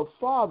for the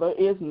Father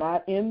is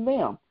not in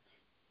them.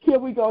 Here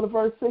we go to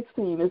verse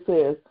 16. It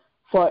says,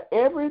 for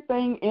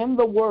everything in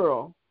the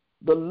world,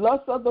 the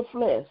lust of the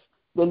flesh,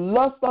 the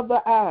lust of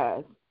the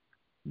eyes,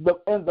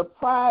 and the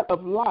pride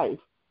of life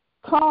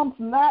comes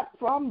not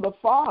from the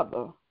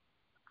Father,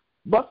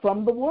 but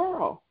from the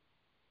world.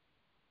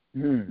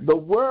 The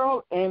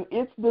world and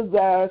its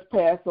desires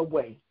pass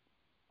away,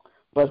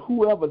 but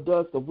whoever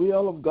does the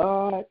will of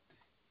God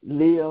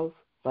lives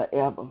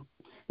forever.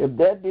 If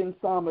that didn't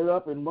sum it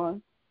up in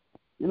one,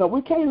 You know,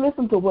 we can't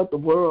listen to what the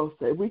world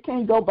say. We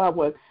can't go by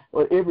what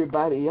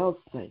everybody else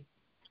say.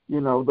 You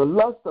know, the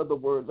lust of the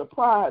world, the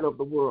pride of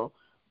the world,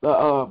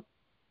 the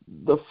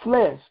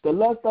flesh, the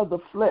lust of the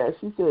flesh.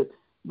 He said,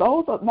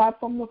 those are not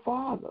from the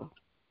Father.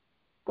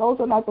 Those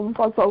are not from the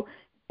Father. So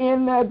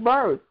in that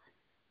verse,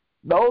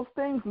 those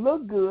things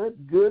look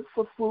good, good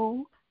for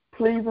food,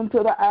 pleasing to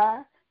the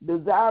eye,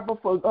 desirable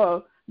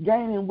for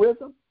gaining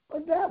wisdom,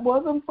 but that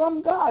wasn't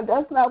from God.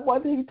 That's not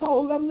what he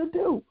told them to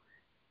do.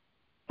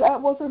 That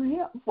wasn't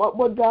him,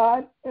 what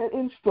God had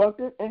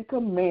instructed and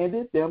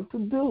commanded them to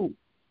do.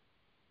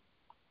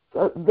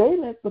 So they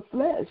let the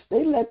flesh,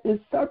 they let this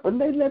serpent,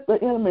 they let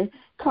the enemy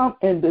come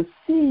and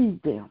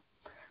deceive them,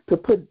 to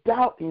put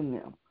doubt in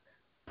them,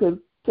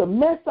 to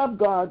mess up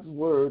God's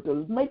word,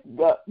 to make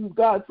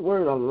God's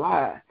word a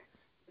lie.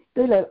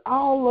 They let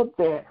all of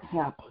that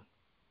happen.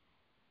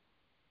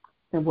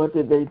 And what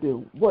did they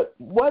do?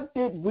 What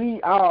did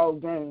we all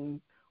gain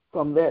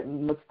from that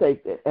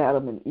mistake that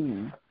Adam and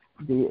Eve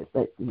did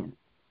back then?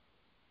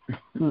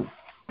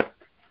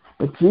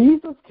 But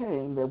Jesus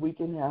came that we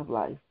can have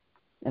life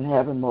and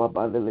have it more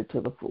abundantly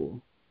to the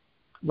full.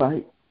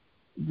 Right?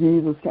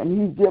 Jesus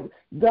came.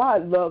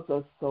 God loves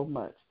us so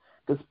much,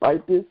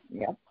 despite this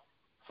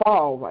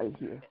fall right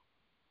here,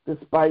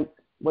 despite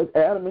what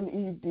Adam and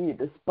Eve did,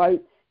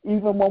 despite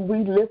even when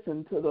we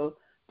listen to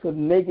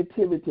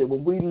negativity,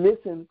 when we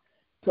listen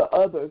to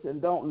others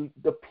and don't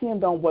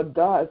depend on what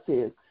God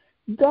says.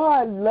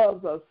 God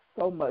loves us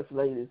so much,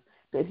 ladies,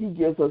 that he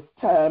gives us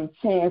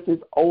chances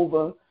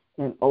over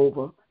and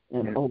over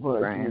and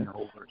over again.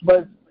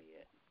 But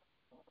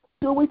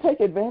do we take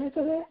advantage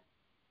of that?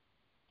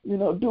 You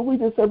know, do we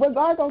just say, well,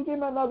 God's going to give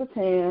me another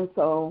chance,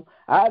 so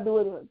I'll do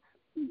it?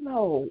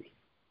 No.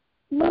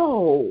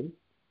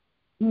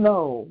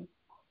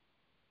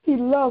 He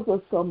loves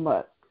us so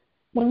much.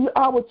 When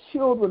our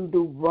children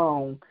do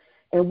wrong,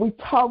 and we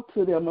talk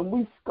to them, and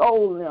we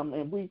scold them,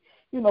 and we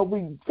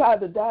try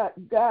to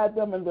guide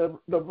them in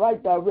the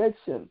right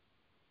direction,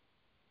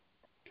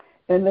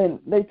 and then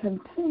they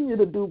continue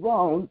to do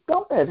wrong,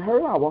 don't that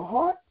hurt our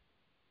heart?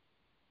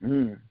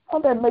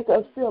 Don't that make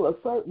us feel a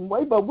certain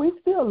way? But we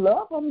still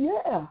love them,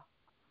 yeah.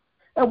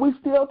 And we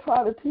still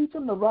try to teach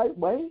them the right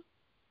way.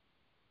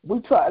 We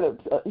try to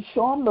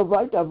show them the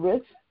right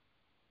direction.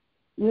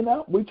 You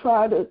know, we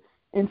try to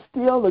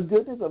instill the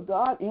goodness of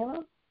God in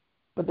them,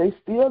 but they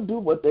still do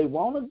what they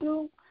want to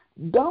do.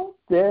 Don't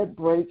that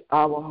break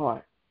our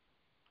heart?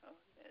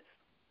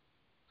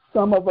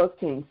 Some of us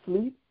can't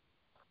sleep.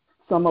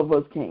 Some of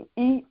us can't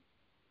eat.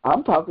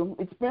 I'm talking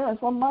experience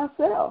from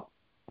myself.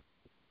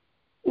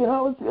 You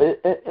know,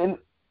 and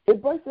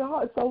it breaks your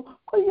heart. So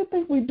what do you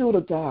think we do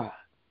to God?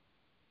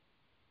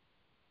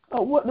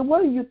 What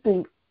do you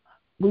think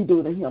we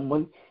do to him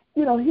when,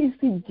 you know, he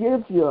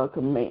gives you a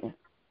command?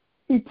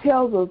 He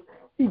tells us,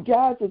 he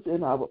guides us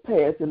in our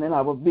path and in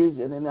our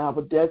vision and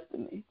our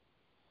destiny.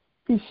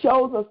 He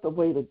shows us the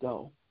way to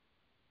go.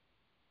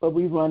 But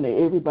we run to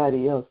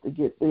everybody else to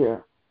get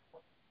their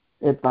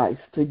advice,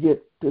 to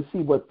see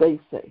what they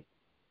say.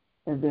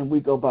 And then we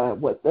go by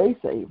what they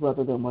say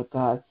rather than what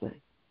God says.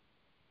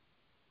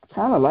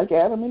 Kind of like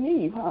Adam and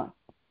Eve, huh?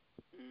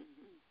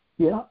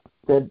 Yeah,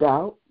 their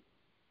doubt.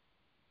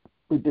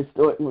 We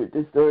distort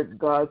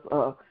God's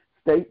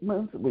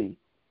statements. We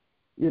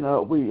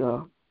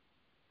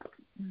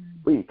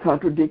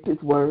contradict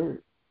his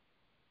word.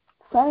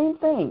 Same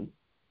thing.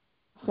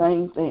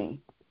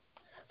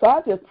 So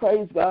I just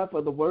praise God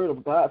for the word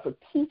of God, for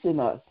teaching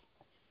us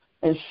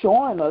and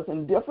showing us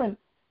in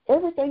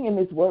everything in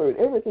his word,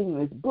 everything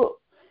in his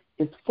book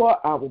is for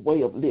our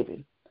way of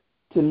living,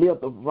 to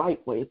live the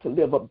right way, to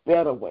live a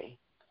better way.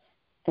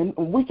 And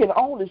we can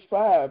only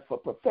strive for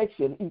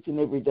perfection each and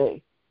every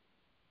day.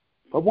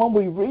 But when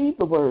we read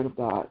the word of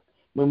God,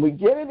 when we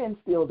get it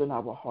instilled in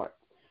our heart,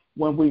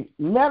 when we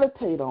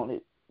meditate on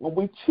it, when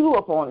we chew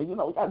upon it, you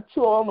know, we got to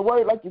chew on the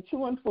word like you're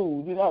chewing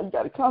food. You know, you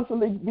got to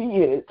constantly be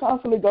in it,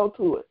 constantly go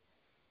to it.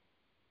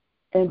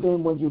 And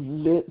then when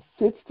you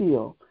sit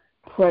still,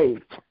 pray,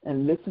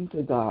 and listen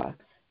to God,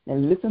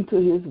 and listen to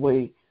his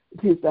way,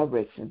 his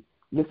direction,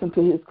 listen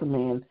to his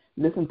command,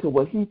 listen to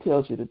what he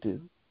tells you to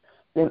do,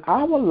 then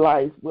our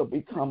life will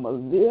become a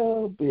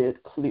little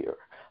bit clearer,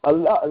 a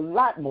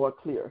lot more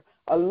clear,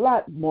 a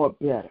lot more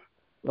better.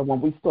 But when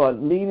we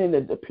start leaning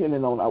and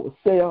depending on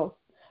ourselves,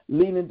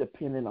 leaning,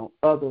 depending on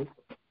others,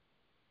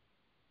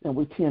 then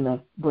we tend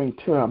to bring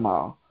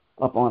turmoil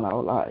upon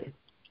our lives.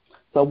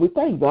 So we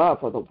thank God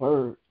for the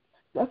word.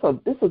 This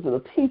is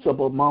a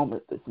teachable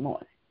moment this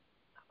morning,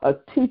 a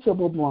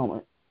teachable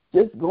moment,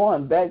 just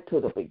going back to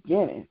the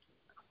beginning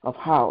of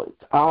how it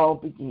all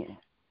began,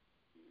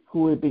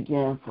 who it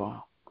began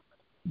from.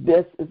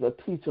 This is a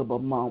teachable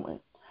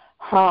moment.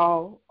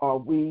 How are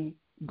we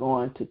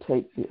going to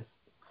take this?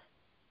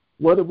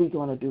 What are we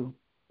going to do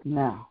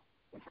now?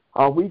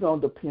 Are we going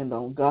to depend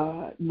on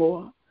God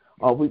more?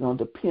 Or are we going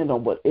to depend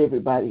on what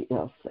everybody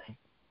else say?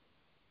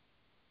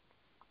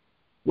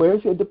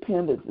 Where's your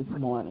dependence this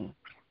morning?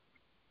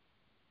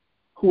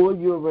 Who are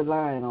you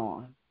relying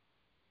on?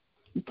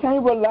 You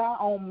can't rely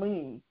on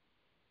me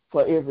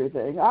for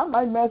everything. I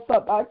might mess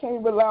up. I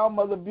can't rely on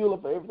Mother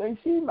Beulah for everything.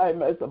 She might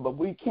mess up, but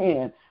we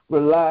can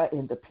rely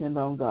and depend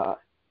on God.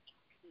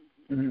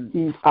 Mm-hmm.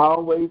 He's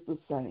always the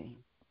same.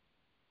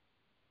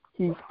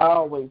 He's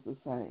always the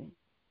same.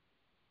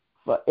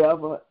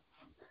 Forever,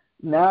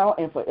 now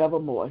and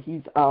forevermore,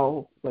 he's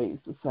always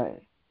the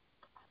same.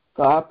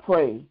 So I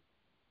pray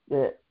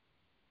that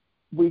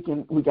we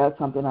got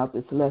something out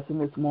of this lesson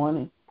this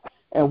morning,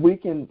 and we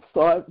can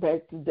start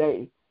back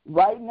today,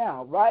 right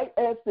now, right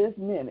at this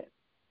minute.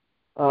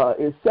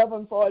 It's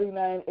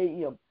 7:49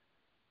 a.m.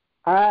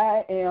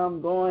 I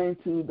am going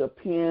to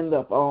depend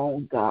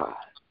upon God.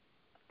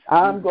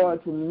 I'm going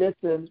to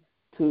listen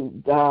to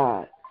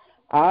God.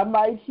 I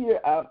might hear.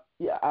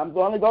 I'm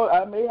going to go.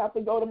 I may have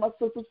to go to my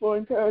sisters for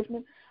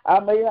encouragement. I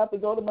may have to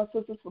go to my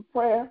sisters for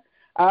prayer.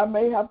 I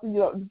may have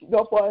to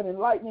go for an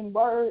enlightening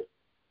word.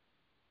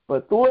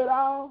 But through it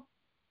all,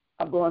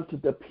 I'm going to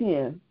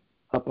depend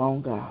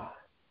upon God.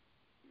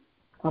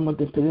 I'm going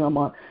to depend on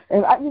God.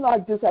 And, I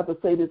just have to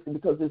say this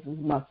because this is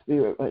my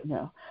spirit right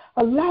now.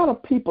 A lot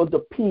of people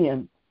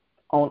depend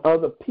on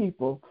other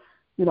people,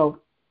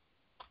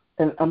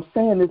 and I'm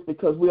saying this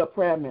because we are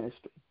prayer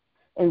ministry.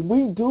 And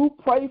we do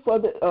pray for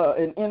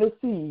and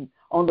intercede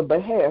on the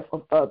behalf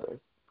of others.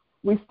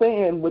 We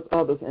stand with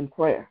others in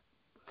prayer.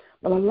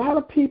 But a lot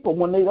of people,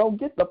 when they don't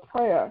get the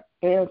prayer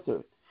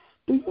answered,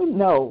 do you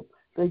know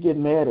they get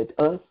mad at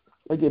us,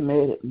 they get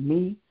mad at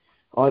me,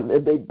 or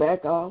they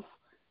back off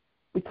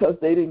because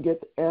they didn't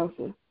get the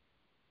answer?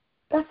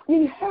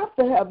 You have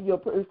to have your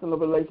personal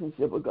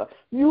relationship with God.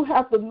 You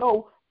have to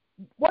know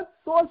what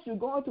source you're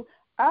going to.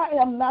 I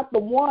am not the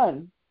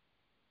one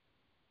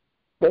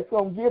that's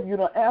going to give you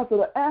the answer.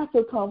 The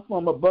answer comes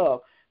from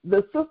above.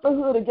 The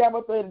sisterhood of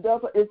Gamma Theta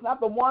Delta is not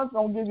the one that's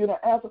going to give you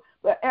the answer.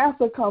 The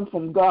answer comes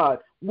from God.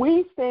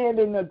 We stand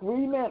in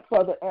agreement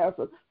for the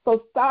answer.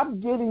 So stop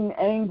getting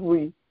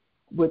angry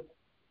with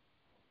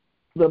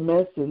the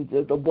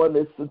messenger, the one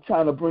that's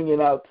trying to bring it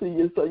out to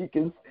you so you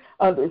can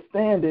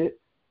understand it,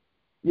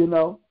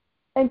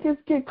 and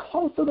just get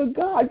closer to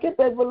God. Get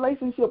that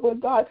relationship with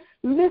God.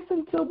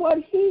 Listen to what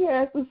he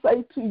has to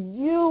say to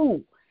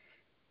you.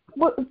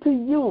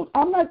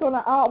 I'm not going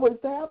to always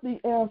have the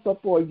answer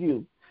for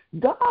you.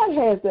 God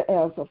has the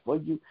answer for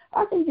you.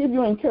 I can give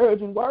you an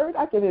encouraging word.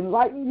 I can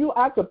enlighten you.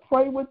 I can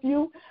pray with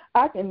you.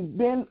 I can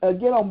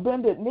get on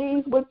bended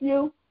knees with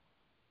you.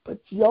 But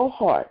your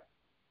heart,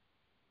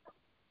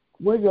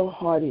 where your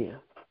heart is,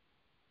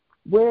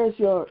 where's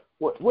your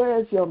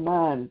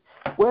mind?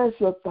 Where's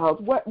your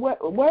thoughts? Where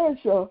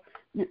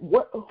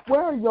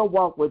are your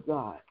walk with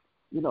God?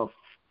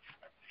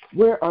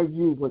 Where are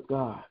you with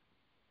God?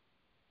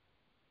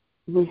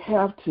 We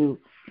have to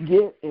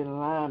get in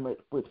alignment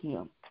with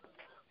him.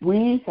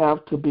 We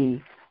have to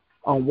be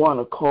on one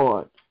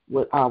accord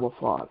with our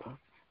Father.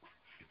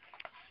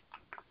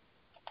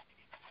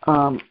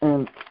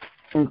 And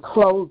in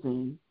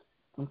closing,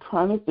 I'm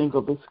trying to think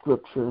of a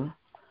scripture.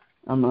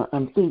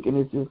 I'm thinking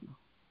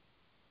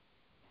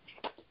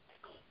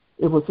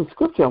it was a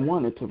scripture I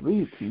wanted to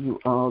read to you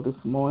all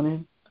this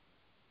morning.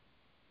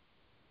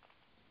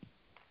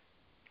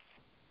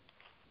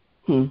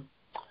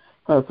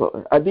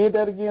 I did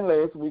that again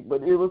last week,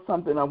 but it was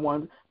something I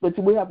wanted. But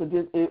we have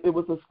to it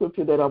was a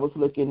scripture that I was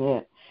looking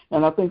at,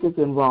 and I think it's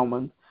in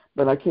Romans,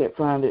 but I can't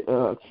find it.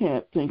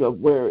 Can't think of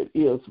where it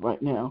is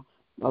right now.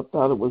 I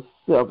thought it was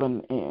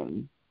 7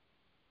 and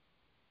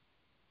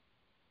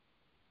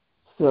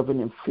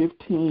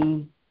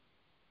 15.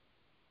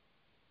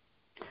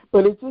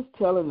 But it's just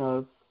telling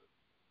us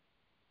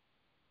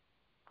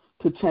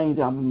to change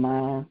our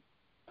mind.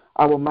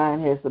 Our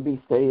mind has to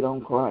be stayed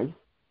on Christ.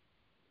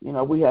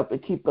 We have to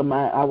keep our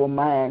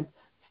mind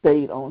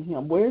stayed on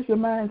him. Where's your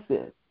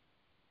mindset?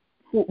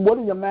 What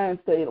are your mind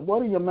stayed?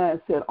 What are your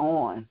mindset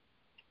on?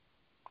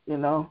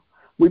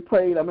 We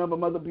prayed. I remember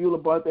Mother Beulah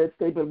brought that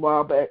statement a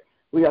while back.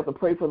 We have to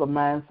pray for the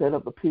mindset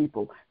of the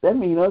people. That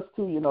means us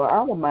too,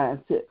 our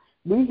mindset.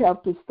 We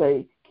have to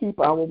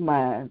keep our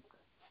minds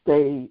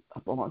stayed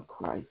upon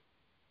Christ.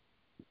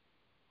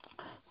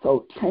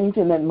 So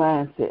changing that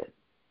mindset,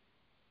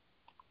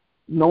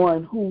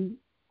 knowing who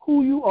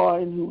you are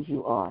and whose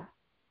you are,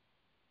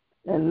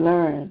 and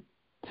learn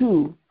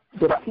to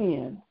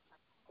depend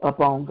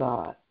upon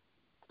God.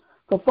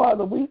 So,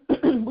 Father, we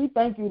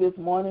thank you this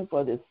morning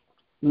for this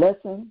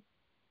lesson.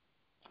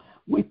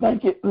 We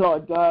thank you,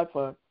 Lord God,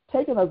 for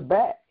taking us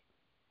back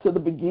to the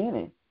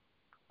beginning,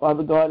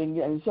 Father God,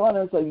 and showing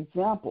us an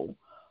example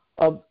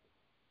of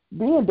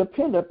being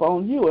dependent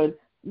upon you, and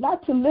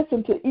not to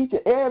listen to each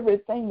and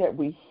everything that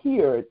we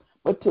hear,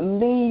 but to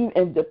lean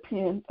and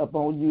depend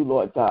upon you,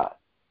 Lord God.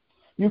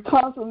 You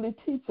constantly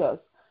teach us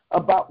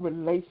about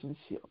relationship.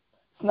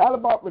 It's not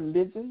about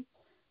religion,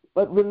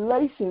 but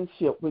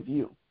relationship with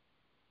you.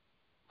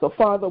 So,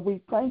 Father,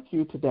 we thank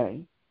you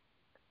today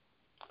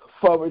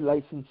for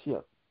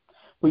relationship.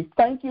 We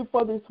thank you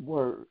for this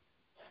word.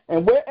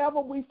 And wherever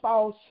we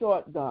fall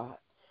short, God,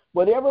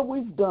 whatever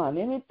we've done,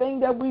 anything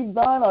that we've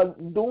done or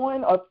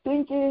doing or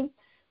thinking,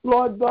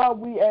 Lord God,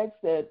 we ask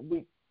that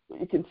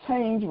it can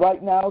change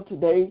right now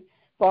today.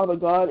 Father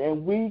God,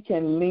 and we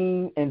can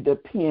lean and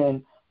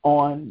depend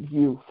on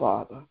you,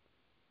 Father.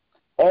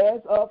 As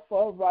of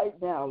for right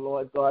now,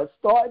 Lord God,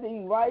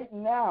 starting right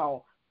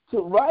now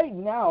to right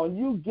now, and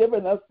you've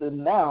given us the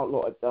now,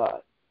 Lord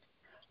God.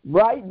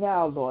 Right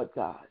now, Lord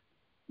God,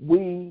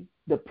 we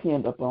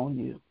depend upon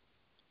you.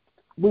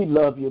 We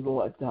love you,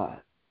 Lord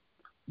God.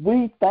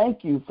 We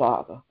thank you,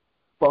 Father,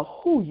 for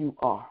who you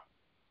are.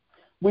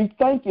 We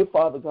thank you,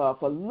 Father God,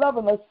 for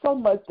loving us so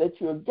much that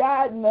you're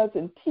guiding us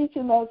and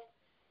teaching us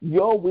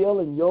your will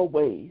and your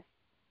ways,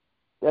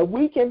 that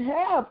we can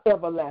have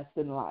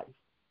everlasting life.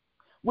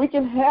 We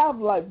can have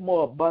life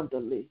more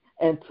abundantly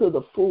and to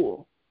the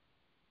full.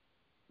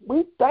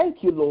 We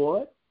thank you,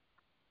 Lord,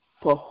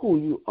 for who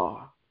you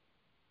are.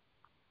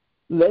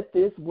 Let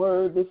this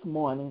word this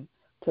morning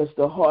touch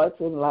the hearts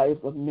and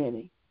lives of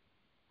many.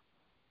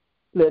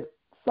 Let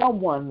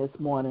someone this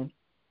morning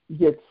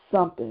get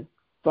something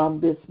from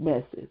this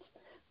message,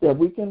 that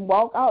we can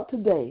walk out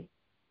today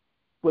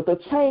with a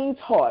changed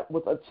heart,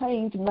 with a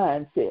changed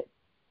mindset,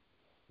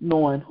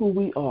 knowing who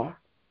we are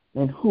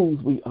and whose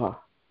we are,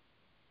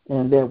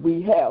 and that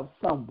we have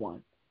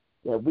someone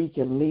that we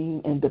can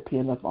lean and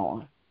depend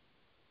upon.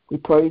 We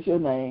praise your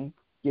name,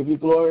 give you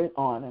glory and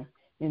honor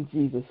in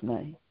Jesus'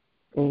 name.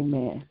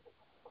 Amen.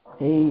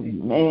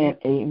 Amen.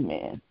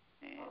 Amen.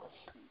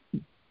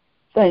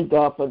 Thank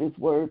God for this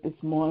word this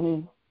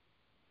morning.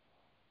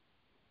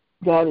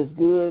 God is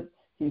good.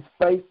 He's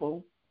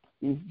faithful.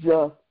 He's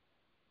just.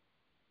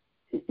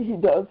 He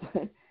does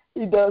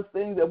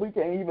things that we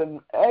can't even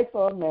ask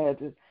or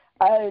imagine.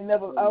 I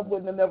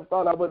wouldn't have never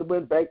thought I would have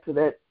went back to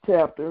that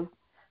chapter,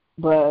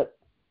 but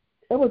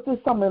it was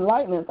just some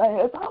enlightening thing.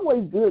 It's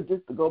always good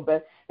just to go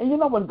back. And you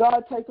know, when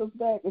God takes us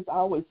back, it's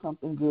always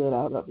something good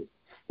out of it.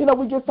 You know,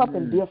 we get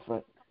something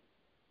different.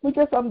 We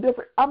get something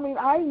different. I mean,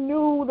 I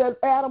knew that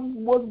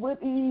Adam was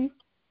with Eve,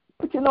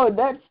 but you know,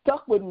 that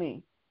stuck with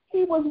me.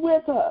 He was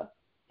with her.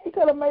 He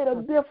could have made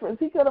a difference.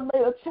 He could have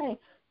made a change.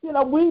 You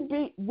know, we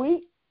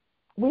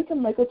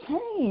can make a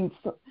change.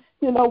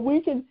 You know,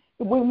 we can,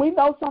 when we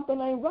know something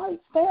ain't right,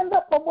 stand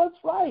up for what's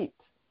right.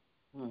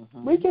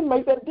 Mm-hmm. We can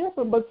make that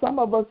difference. But some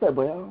of us say,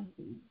 well,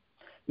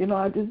 you know,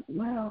 I just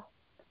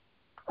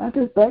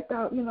backed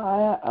out. You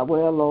know,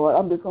 well, Lord,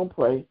 I'm just gonna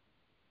pray.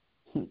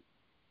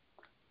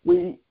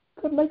 We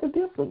could make a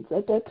difference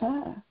at that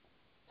time,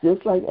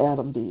 just like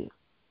Adam did.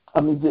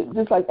 I mean,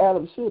 just like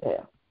Adam should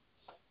have.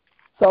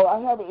 So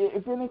I have,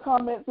 if any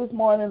comments this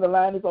morning, the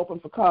line is open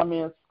for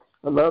comments.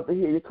 I'd love to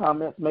hear your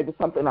comments, maybe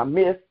something I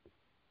missed,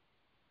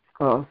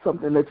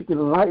 something that you can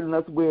enlighten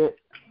us with.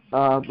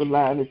 The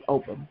line is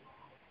open.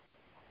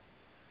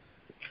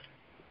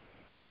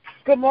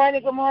 Good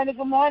morning,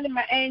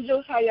 my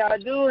angels. How y'all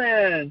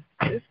doing?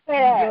 It's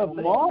Pat.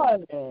 Good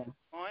morning.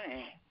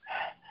 Morning.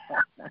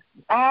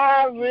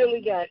 I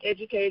really got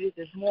educated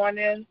this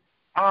morning.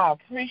 I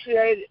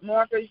appreciate it.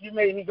 Marcus, you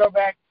made me go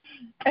back.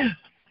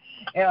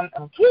 And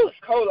it's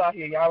cold out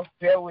here, y'all.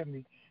 Bear with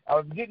me. I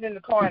was getting in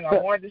the car and I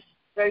wanted to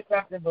say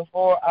something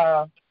before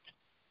I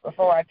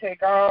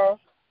take off,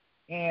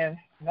 and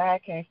now I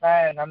can't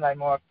find it. I'm like,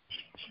 Mark,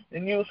 the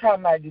news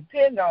talking about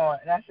depend on.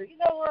 And I said, you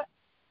know what?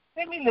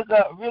 Let me look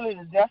up really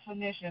the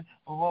definition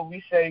of what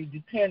we say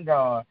depend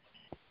on.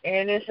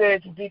 And it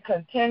says to be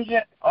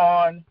contingent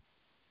on,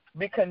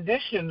 be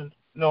conditional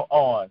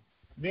on,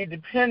 be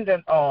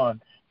dependent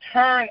on,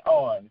 turn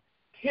on,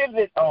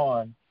 pivot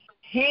on,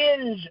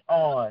 hinge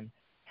on,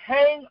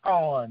 hang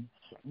on,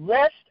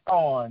 rest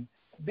on,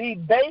 be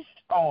based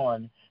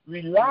on,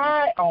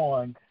 rely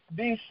on,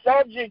 be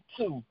subject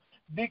to,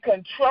 be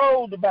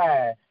controlled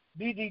by,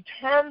 be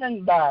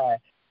determined by,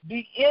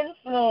 be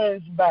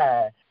influenced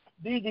by,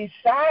 be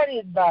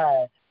decided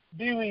by,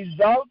 be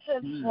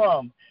resultant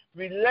from,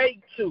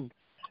 relate to.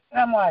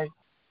 And I'm like,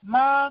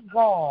 my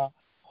God,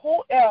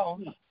 who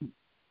else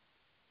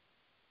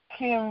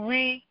can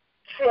we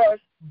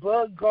trust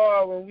but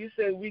God when we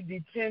say we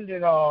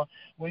dependent on?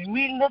 When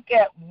we look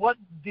at what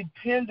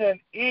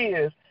dependent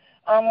is,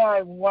 I'm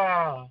like,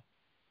 wow.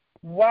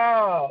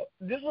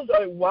 This was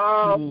a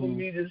wow for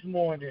me this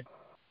morning.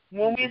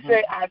 When we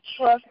say I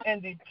trust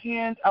and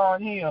depend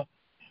on him,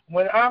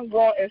 when I'm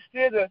going,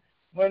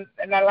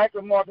 and I like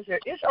what Marcus said,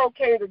 it's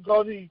okay to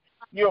go to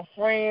your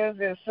friends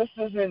and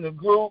sisters in the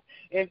group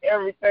and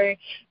everything,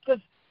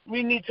 because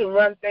we need to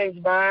run things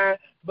by,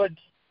 but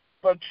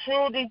for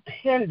true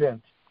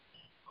dependence,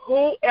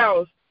 who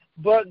else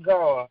but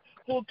God,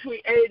 who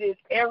created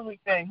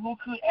everything, who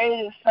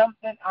created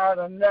something out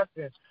of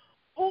nothing?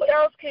 Who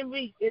else can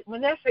we,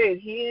 when that says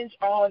hinge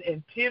on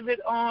and pivot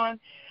on,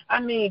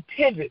 I mean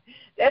pivot.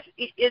 That's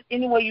it,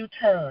 any way you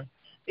turn.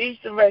 He's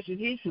the direction.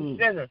 He's the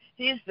center.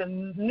 He's the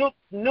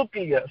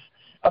nucleus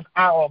of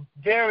our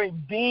very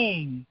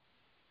being.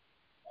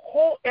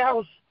 Who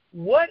else,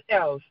 what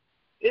else?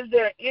 Is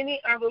there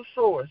any other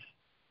source?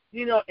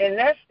 You know, and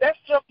that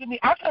struck to me.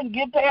 I couldn't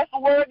get past the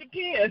word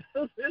depend.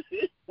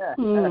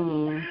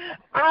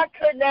 I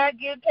could not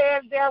get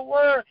past that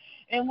word.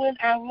 And when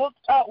I looked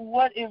up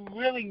what it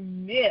really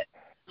meant,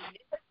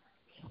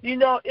 You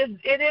know, it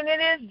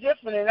is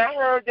different. And I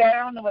heard that, I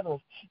don't know whether it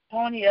was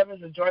Tony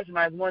Evans or Joyce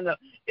Myers, one of them.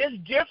 It's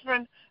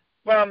different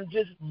from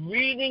just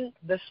reading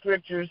the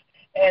scriptures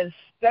and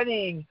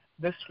studying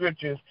the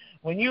scriptures.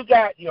 When you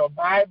got your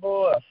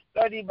Bible, a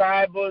study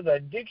Bible, the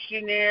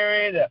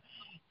dictionary, the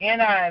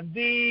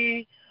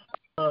NIV,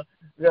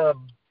 the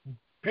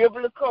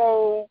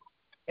biblical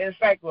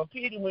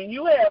encyclopedia, when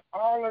you have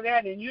all of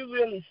that and you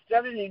really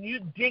study and you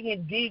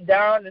digging deep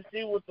down to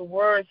see what the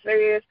word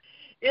says,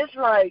 it's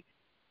like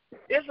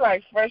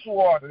fresh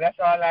water. That's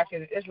all I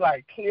can. It's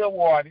like clear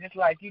water. It's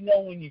like, you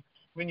know,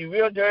 when you're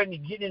real dirty and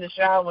you get in the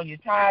shower when you're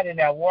tired and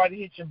that water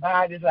hits your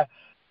body, it's like,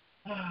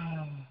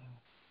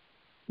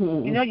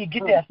 you know, you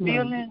get that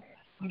feeling.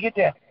 You get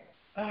that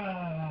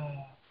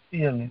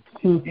feeling.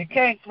 You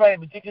can't explain it,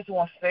 but you just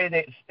want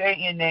to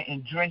stay in there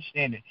and drenched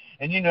in it.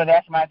 And, you know,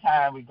 that's my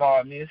time with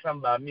God. Me, it's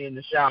something about me in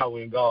the shower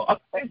with God.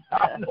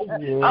 I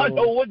don't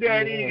know what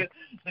that is,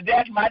 but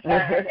that's my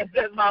time.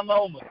 That's my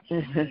moment.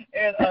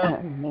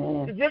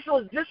 And this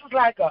was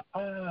like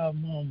a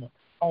moment.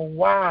 A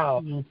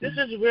wow. This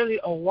is really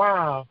a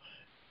wow.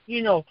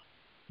 You know,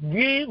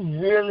 we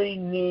really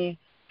need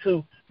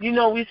to, you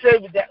know, we say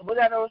with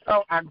that old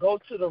song, I go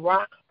to the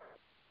rock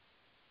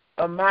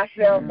of my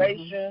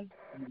salvation,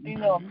 you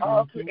know, of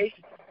all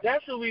creation.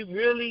 That's what we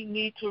really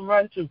need to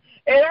run to.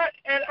 And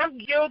I'm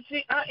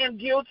guilty. I am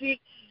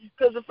guilty,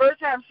 because the first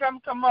time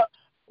something come up,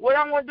 what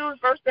I'm going to do is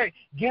first thing,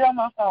 get on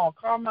my phone,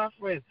 call my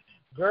friends.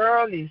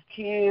 Girl, these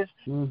kids,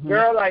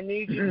 girl, I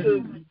need you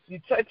to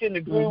touch and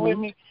agree with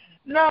me.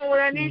 No, what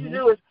I need to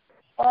do is,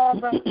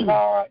 Father,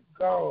 Lord,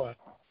 God.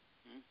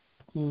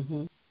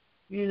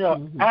 You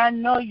know, I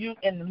know you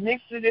in the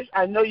mix of this.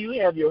 I know you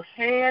have your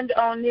hand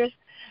on this.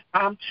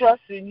 I'm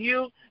trusting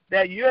you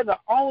that you're the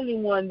only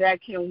one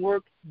that can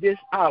work this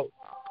out.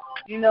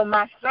 You know,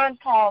 my son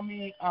called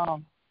me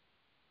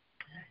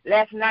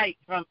last night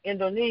from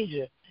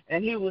Indonesia,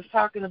 and he was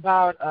talking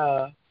about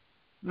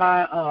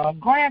my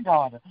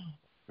granddaughter.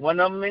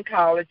 One of them in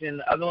college, and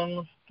the other one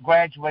was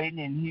graduating,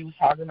 and he was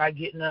talking about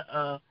getting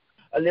a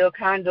little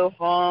condo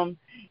farm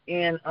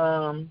in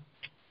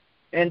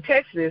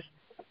Texas,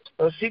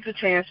 so she could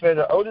transfer,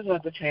 the oldest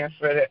one could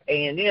transfer to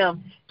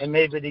A&M, and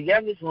maybe the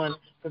youngest one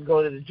could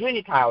go to the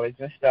junior college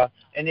and stuff,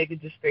 and they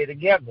could just stay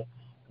together.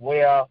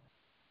 Well,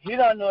 you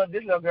don't know if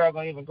this little girl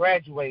going to even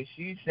graduate.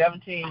 She's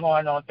 17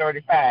 going on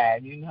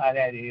 35. You know how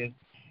that is.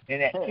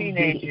 In that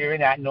teenage year,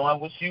 not knowing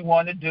what she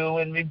want to do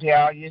and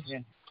rebellious.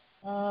 And,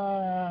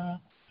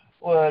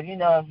 well, you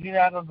know, if you're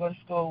not going to go to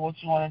school, what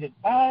you want to do?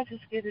 Oh,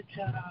 just get a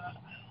job.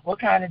 What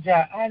kind of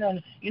job? I don't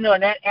know. You know,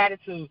 and that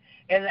attitude.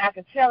 And I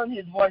could tell in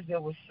his voice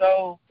that was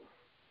so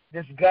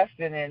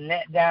disgusted and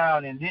let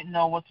down and didn't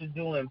know what to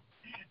do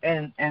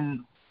and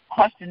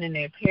questioning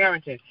their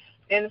parenting.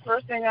 And the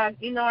first thing I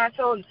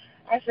told him,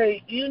 I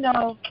say, you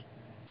know,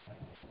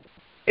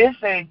 it's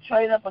a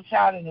train up a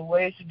child in the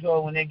way it should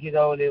go. When they get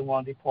old, they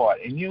won't depart.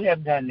 And you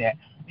have done that.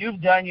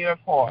 You've done your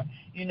part.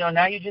 You know,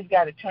 now you just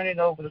got to turn it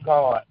over to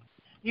God.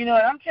 You know,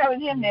 and I'm telling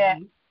him that,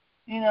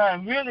 you know,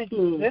 and really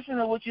listen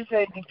to what you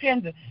say,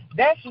 dependent.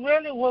 That's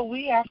really what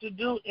we have to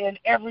do in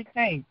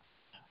everything.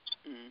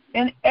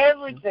 In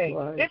everything.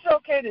 Right. It's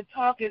okay to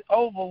talk it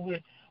over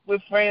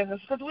with friends,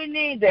 because we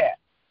need that.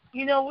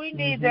 You know, we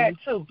need that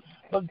too.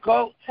 But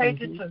go take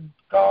it to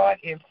God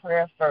in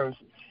prayer first.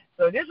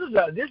 So this is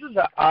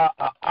a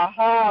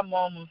aha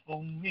moment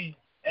for me,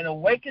 an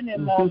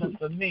awakening moment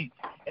for me,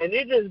 and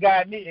it just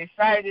got me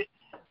excited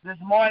this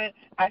morning.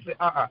 I said,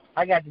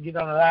 I got to get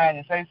on the line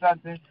and say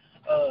something.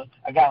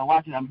 I got to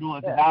watch it. I'm doing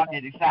it because I'll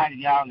get excited,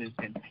 y'all, and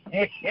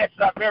it's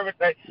up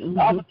everything. I'm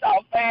going to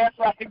talk fast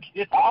so I can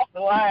get off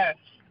the line.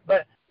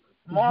 But,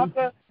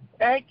 Martha,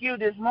 thank you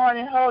this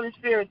morning. Holy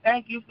Spirit,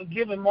 thank you for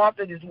giving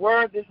Martha this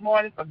word this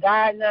morning, for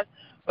guiding us,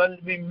 for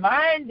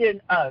reminding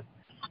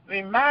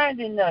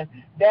us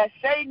that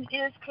Satan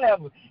is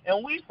clever.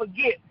 And we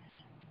forget,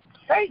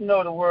 Satan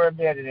knows the word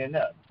better than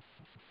us.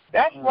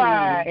 That's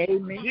why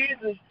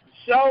Jesus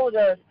showed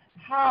us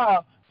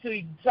how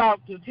to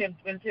talk to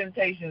when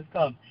temptations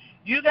come.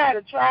 You got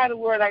to try the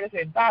word, like I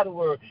said, by the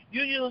word.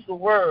 You use the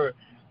word.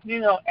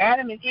 You know,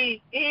 Adam and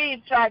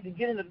Eve tried to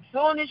get into the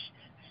soon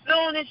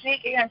as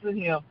she answered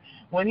him,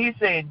 when he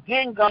said,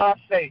 didn't God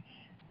say,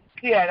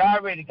 he had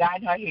already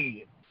got in her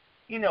head.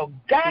 You know,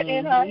 got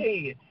in her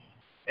head.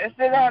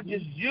 Instead of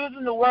just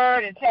using the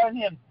word and telling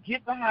him,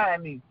 get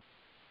behind me.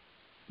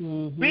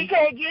 We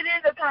can't get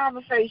into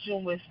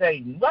conversation with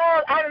Satan.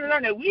 Lord, I didn't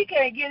learn that. We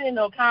can't get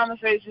into a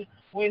conversation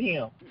with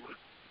him.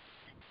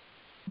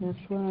 That's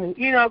right.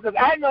 You know, because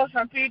I know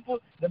some people,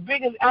 the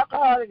biggest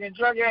alcoholic and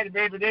drug addict,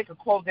 baby, they could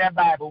quote that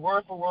Bible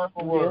word for word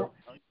for word.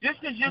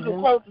 Just because you can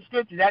quote the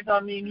scripture, that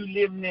don't mean you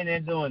living in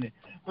and doing it.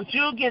 But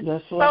you get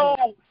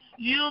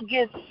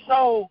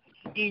so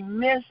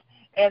immense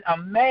and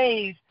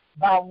amazed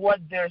by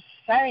what they're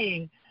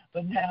saying,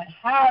 but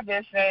how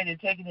they're saying and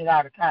taking it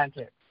out of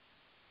context.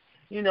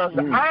 You know,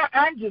 so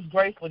I'm just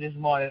grateful this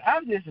morning.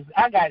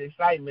 I got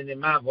excitement in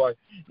my voice.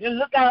 You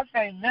look out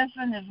St.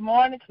 Vincent this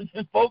morning,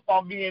 because folks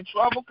gonna be in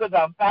trouble because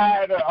I'm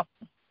fired up.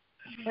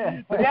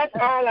 But that's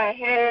all I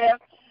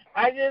have.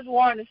 I just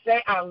want to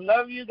say I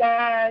love you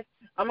guys.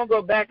 I'm going to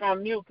go back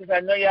on mute because I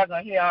know y'all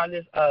going to hear all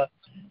this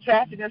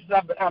traffic and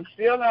stuff, but I'm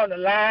still on the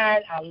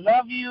line. I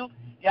love you.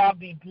 Y'all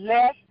be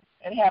blessed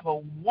and have a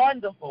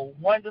wonderful,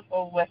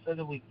 wonderful rest of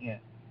the weekend.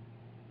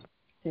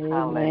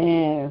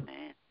 Amen.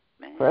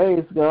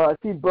 Praise God.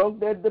 She broke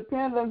that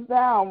dependence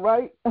down,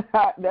 right?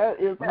 That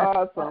is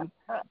awesome.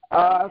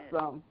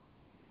 Awesome.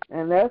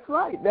 And that's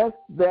right.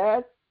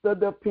 That's the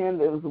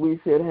dependence we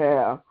should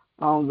have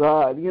on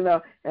God,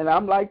 And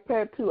I'm like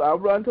Pat, too. I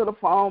run to the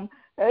phone.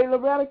 Hey,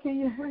 Loretta, can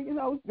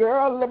you,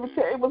 girl, let me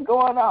tell you what's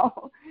going on.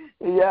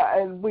 Yeah,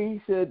 and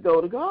we should go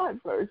to God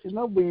first.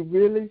 We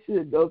really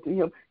should go to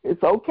Him.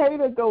 It's okay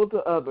to go to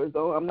others,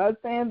 though. I'm not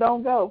saying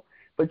don't go.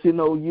 But, who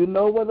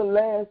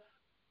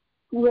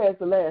has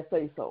the last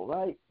say-so,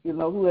 right?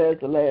 Who has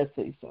the last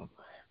say-so.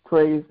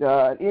 Praise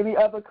God. Any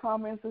other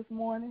comments this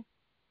morning?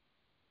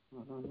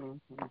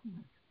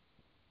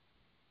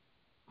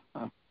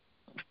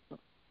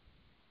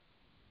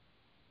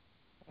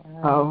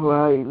 All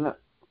right.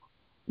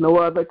 No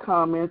other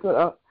comments.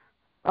 I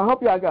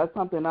hope y'all got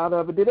something out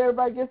of it. Did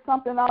everybody get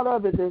something out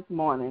of it this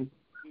morning?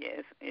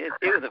 Yes, it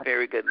was a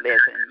very good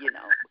lesson,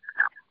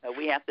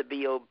 We have to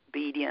be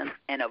obedient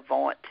and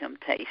avoid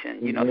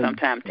temptation.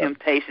 Sometimes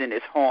temptation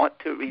is hard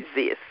to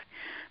resist.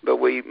 But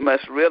we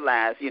must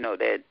realize,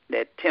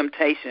 that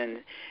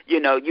temptation,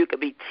 you could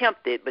be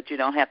tempted, but you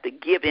don't have to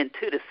give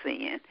into the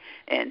sin.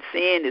 And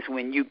sin is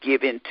when you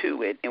give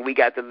into it. And we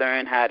got to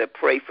learn how to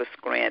pray for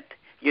strength,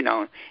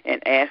 and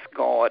ask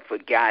God for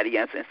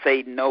guidance and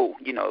say no,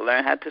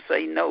 learn how to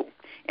say no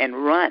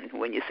and run.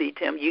 When you see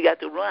temptation, you got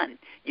to run,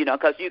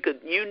 because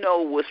you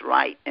know what's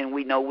right and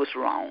we know what's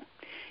wrong.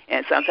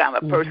 And sometimes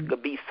a person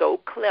could be so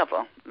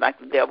clever, like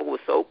the devil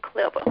was so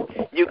clever,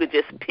 you could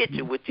just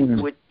picture what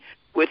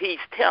he's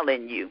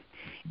telling you,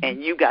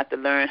 and you got to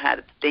learn how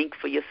to think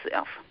for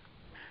yourself.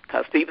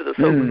 Because people are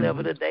so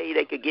clever today,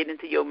 they could get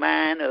into your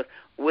mind of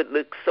what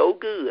looks so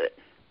good,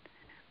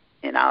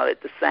 and all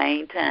at the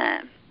same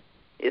time.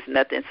 It's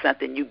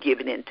something you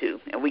giving into.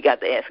 And we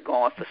got to ask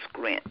God for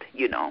strength,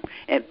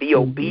 and be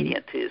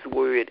obedient to His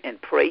word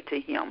and pray to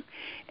Him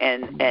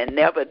and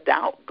never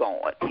doubt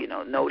God,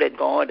 know that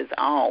God is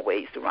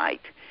always right.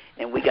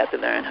 And we got to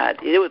learn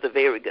it was a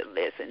very good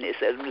lesson.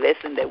 It's a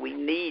lesson that we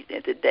need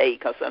in today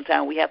because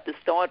sometimes we have to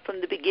start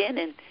from the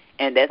beginning,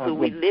 and that's what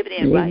we're living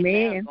in right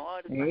now.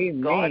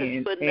 God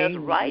is putting us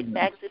right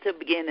back to the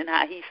beginning,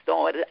 how He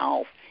started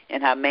off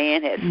and how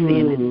man has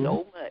sinned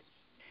so much.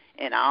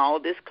 And all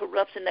this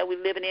corruption that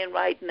we're living in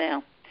right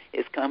now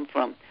has come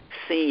from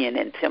sin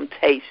and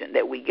temptation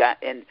that we got,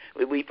 and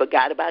we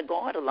forgot about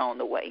God along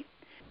the way.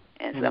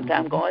 And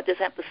sometimes God just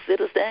have to sit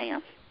us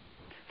down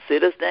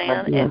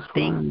and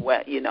think,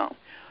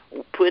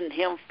 putting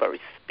Him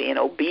first, being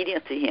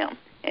obedient to Him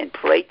and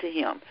pray to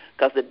Him,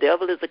 because the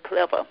devil he's a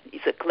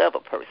clever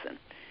person.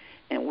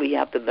 And we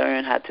have to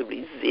learn how to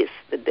resist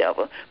the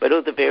devil. But it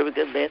was a very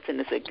good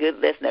lesson. It's a good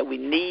lesson that we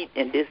need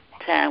in this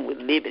time we're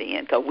living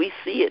in, because we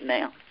see it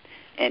now.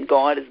 And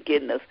God is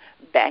getting us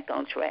back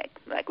on track.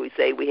 Like we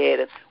say, we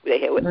have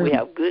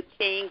good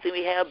kings and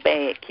we have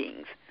bad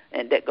kings.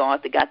 And that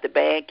God got the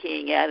bad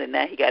king out, and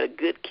now He got a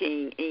good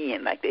king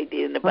in, like they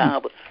did in the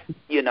Bible,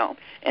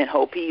 and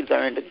hope He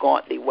learned the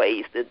godly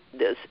ways to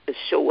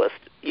show us,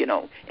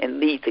 and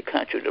lead the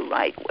country the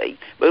right way.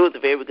 But it was a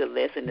very good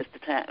lesson.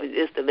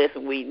 It's the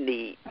lesson we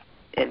need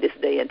in this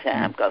day and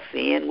time, because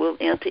sin will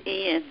enter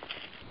in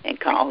and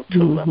cause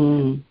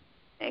trouble.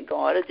 And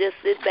God will just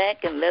sit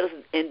back and let us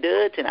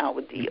indulge in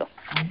our deal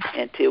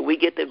until we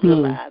get to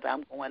realize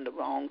I'm going the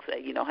wrong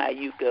way. How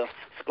you go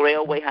scray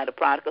away, how the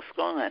prodigal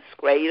son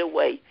strayed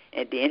away,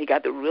 and then he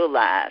got to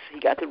realize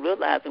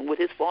and what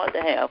his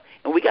father have,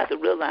 and we got to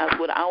realize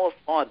what our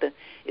Father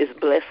is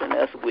blessing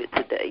us with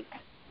today.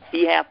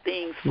 He have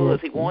things for us.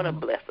 He want to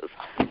bless us,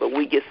 but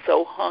we get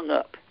so hung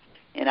up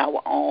in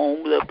our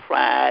own little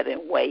pride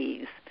and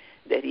ways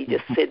that He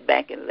just sit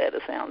back and let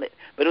us handle it.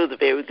 But it was a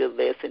very good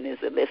lesson.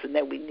 It's a lesson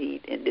that we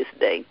need in this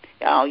day.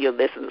 All your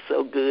lessons are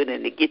so good,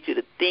 and they get you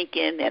to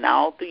thinking, and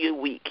all through your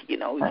week,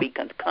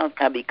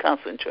 I be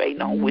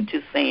concentrating on what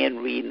you're saying,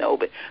 reading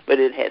over it. But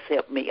it has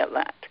helped me a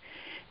lot.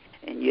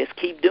 And you just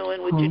keep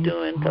doing what you're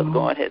doing, because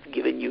God has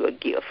given you a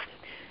gift.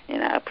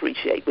 And I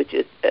appreciate what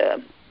you're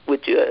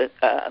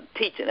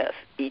teaching us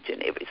each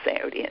and every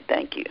Saturday, and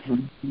thank you.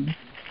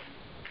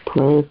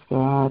 Praise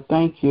God.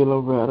 Thank you,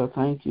 Loretta.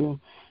 Thank you.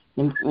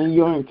 And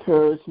your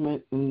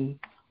encouragement and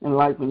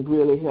enlightenment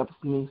really helps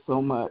me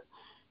so much.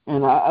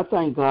 And I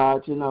thank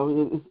God, and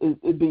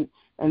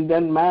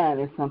that mind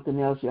is something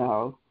else,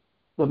 y'all.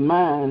 The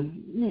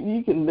mind,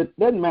 you can let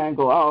that mind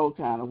go all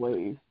kind of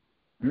ways.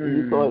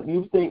 You start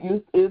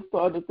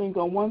to think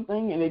on one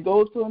thing and it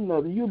goes to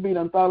another. You be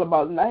done thought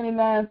about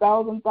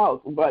 99,000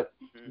 thoughts, but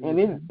and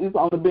it's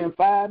only been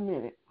 5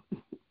 minutes.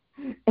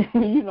 And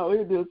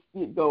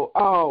it go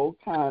all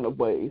kind of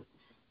ways.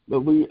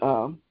 But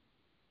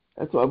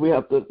that's why we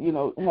have to,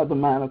 have the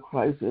mind of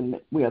Christ, and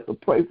we have to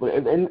pray for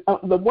it. And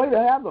the way to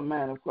have the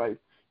mind of Christ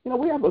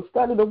we have to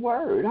study the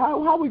Word.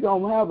 How are we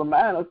going to have a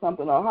mind or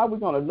something, or how are we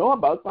going to know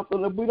about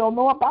something if we don't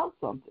know about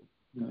something?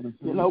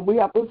 Mm-hmm. We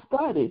have to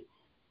study.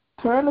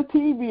 Turn the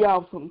TV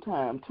off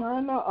sometime.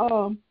 Turn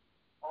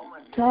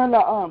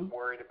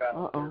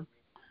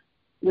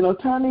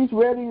these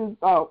radios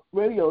off,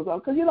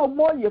 because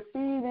more you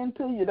feed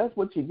into you, that's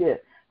what you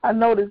get. I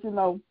notice,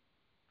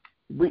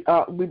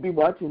 we be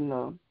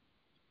watching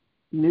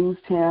news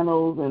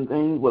channels and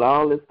things with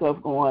all this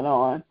stuff going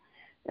on,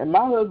 and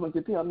my husband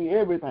can tell me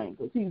everything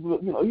because he's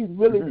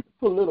really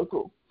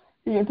political.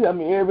 He can tell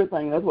me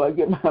everything. That's why I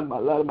get a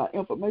lot of my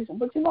information.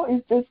 But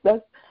it's just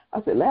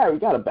I said, Larry, you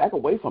got to back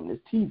away from this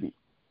TV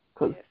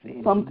because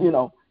it's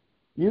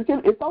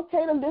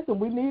okay to listen.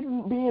 We need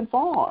to be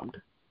informed.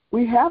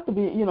 We have to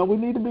be, we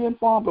need to be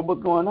informed of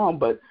what's going on,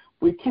 but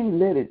we can't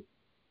let it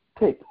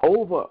take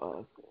over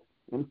us,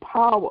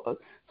 empower us.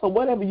 So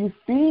whatever you're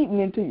feeding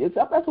into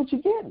yourself, that's what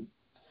you're getting.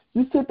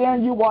 You sit there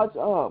and you watch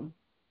Young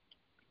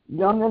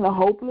and the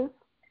Hopeless.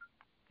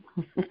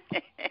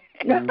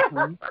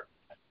 Mm-hmm.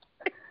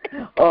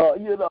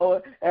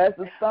 As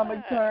the stomach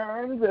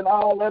turns and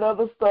all that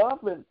other stuff,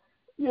 and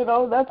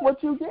that's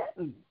what you're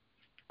getting.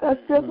 That's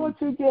just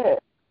what you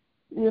get.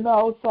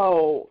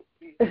 So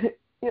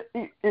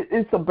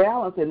it's a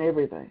balance in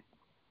everything,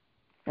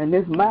 and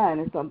this mind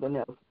is something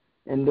else.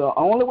 And the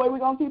only way we're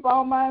gonna keep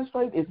our mind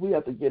straight is we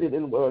have to get it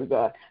in the Word of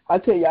God. I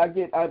tell you,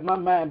 my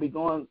mind be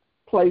going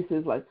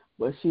places like,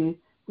 she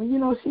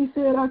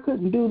said I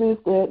couldn't do this,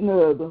 that, and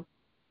the other.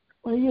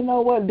 Well, you know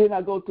what? Then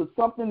I go to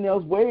something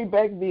else way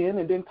back then,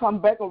 and then come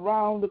back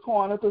around the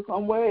corner to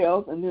somewhere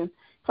else, and then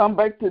come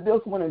back to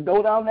this one and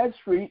go down that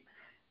street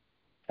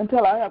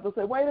until I have to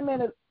say, wait a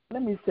minute,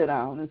 let me sit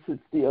down and sit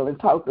still and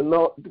talk to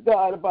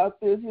God about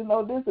this.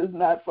 This is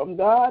not from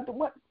God.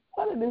 What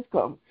did this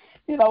come?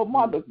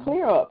 Mother,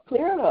 clear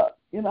it up,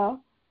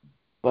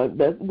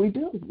 But we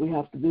do. We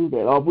have to do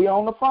that. Or we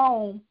on the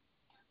phone.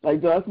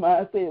 Like Joyce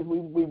Meyer says,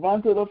 we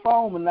run to the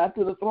phone and not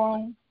to the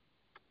throne.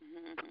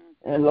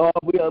 And Lord,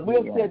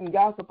 we'll sit and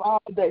gossip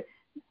all day.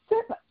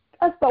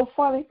 That's so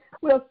funny.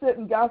 We'll sit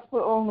and gossip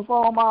on the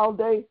phone all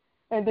day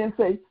and then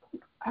say,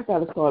 I got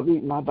to start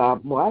reading my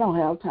Bible. Well, I don't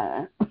have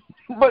time.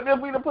 But if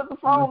we'd have put the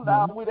phone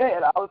down, we'd have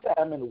had all the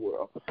time in the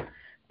world.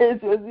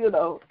 It's just,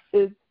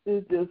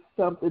 it's just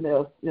something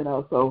else,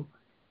 So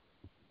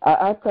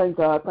I thank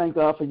God. Thank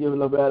God for you,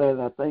 Loretta,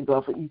 and I thank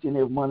God for each and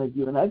every one of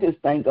you. And I just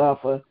thank God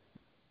for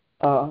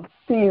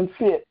seeing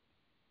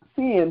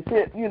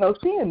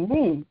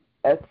me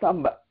as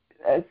somebody,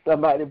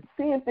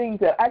 seeing things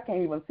that I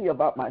can't even see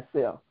about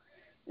myself.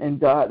 And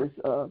God is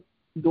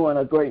doing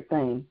a great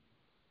thing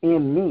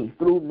in me,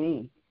 through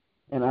me.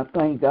 And I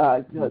thank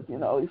God because,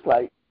 it's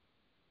like,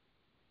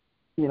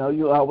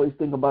 you always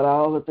think about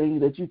all the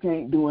things that you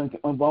can't do and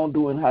won't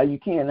do and how you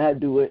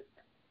cannot do it.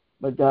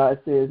 But God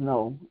says,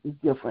 no, it's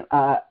different.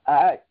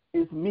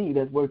 It's me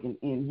that's working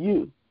in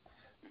you.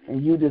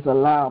 And you just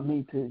allow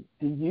me to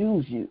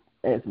use you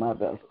as my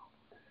vessel.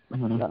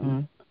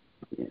 Mm-hmm.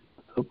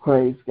 So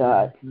praise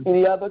God.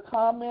 Any other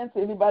comments?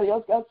 Anybody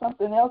else got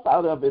something else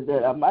out of it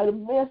that I might have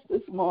missed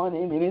this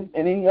morning?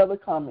 Any other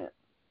comments?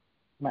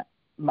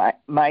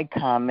 My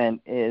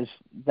comment is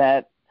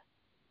that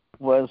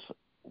was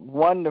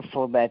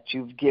wonderful that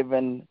you've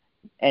given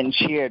and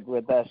shared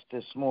with us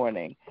this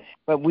morning.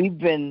 But we've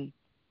been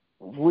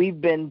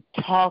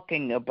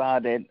talking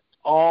about it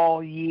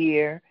all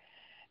year.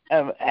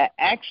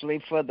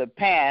 Actually, for the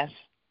past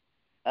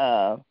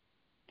 5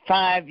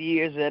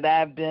 years that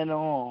I've been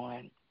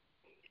on,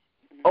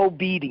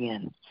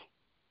 obedience.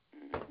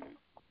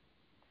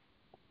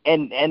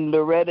 And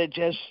Loretta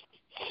just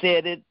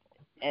said it,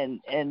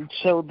 and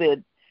so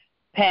did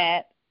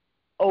Pat.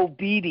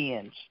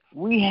 Obedience.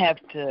 We have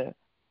to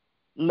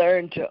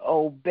learn to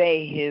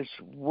obey His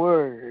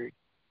word.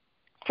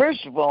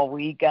 First of all,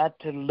 we got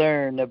to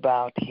learn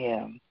about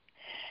Him.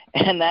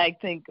 And I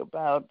think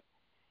about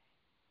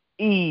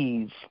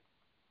Eve.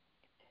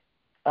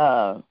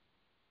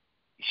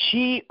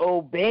 She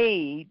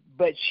obeyed,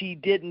 but she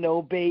didn't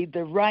obey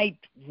the right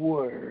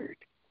word.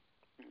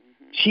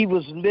 She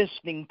was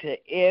listening to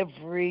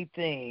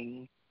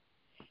everything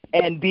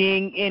and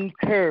being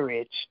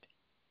encouraged.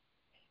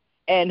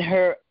 And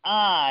her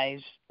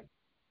eyes,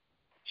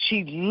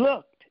 she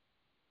looked,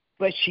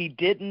 but she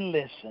didn't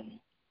listen.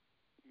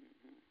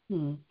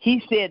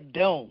 He said,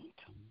 don't.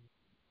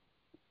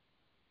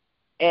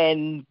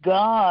 And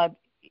God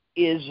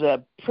is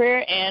a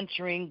prayer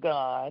answering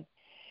God.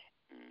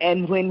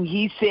 And when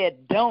He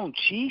said don't,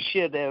 she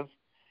should have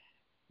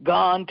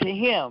gone to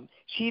Him.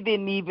 She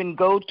didn't even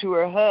go to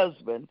her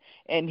husband,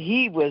 and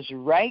he was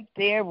right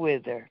there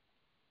with her.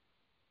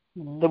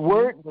 The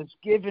word was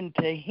given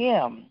to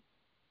him.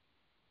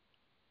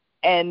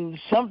 And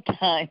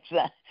sometimes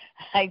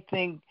I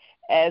think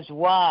as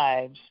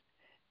wives,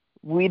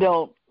 we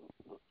don't,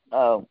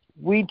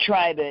 we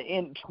try to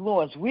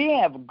influence. We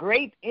have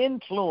great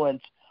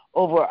influence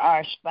over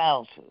our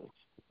spouses.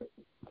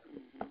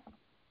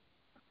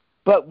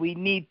 But we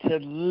need to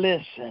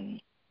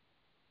listen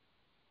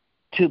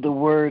to the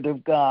word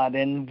of God.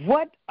 And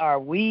what are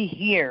we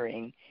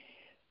hearing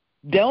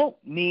Don't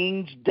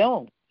means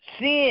don't.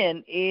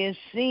 Sin is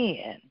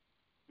sin.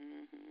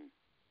 Mm-hmm.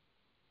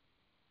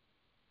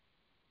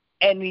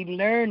 And we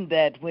learned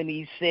that when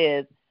he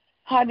said,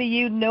 how do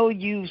you know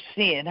you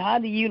sinned? How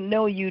do you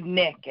know you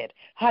naked?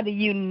 How do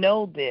you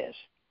know this?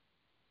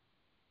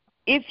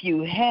 If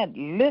you had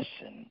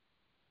listened,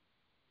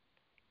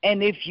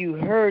 and if you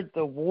heard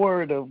the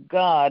word of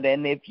God,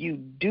 and if you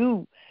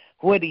do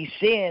what he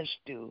says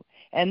do,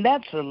 and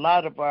that's a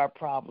lot of our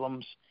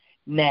problems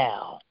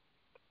now.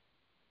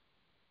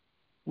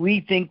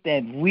 We think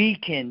that we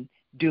can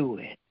do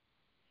it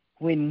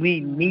when we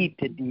need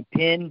to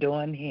depend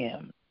on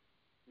him.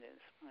 That's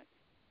right.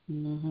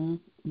 Mhm.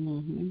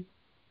 Mhm.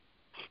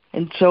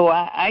 And so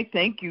I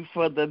thank you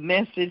for the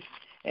message,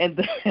 and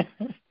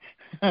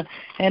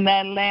and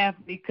I laugh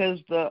because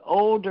the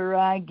older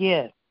I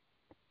get,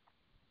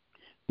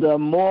 the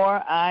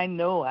more I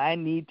know I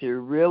need to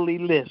really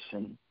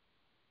listen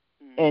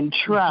and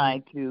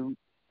try to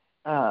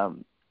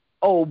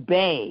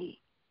obey.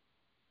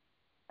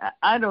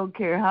 I don't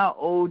care how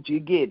old you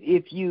get.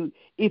 If you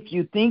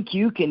think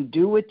you can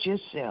do it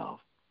yourself,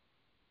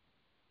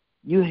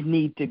 you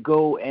need to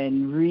go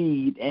and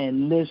read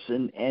and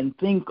listen and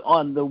think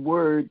on the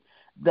word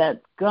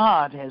that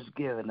God has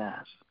given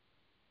us.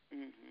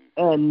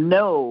 Mm-hmm. And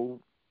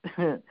know,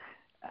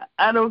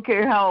 I don't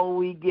care how old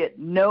we get,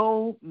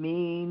 no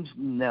means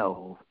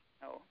no.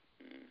 Oh.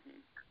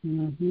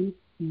 Mm-hmm. Mhm.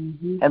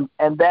 Mhm.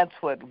 And that's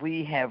what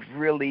we have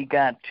really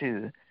got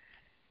to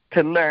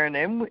learn,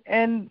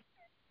 and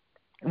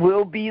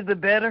we'll be the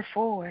better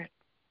for it.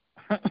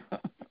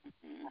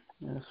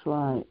 That's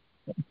right.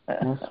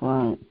 That's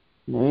right.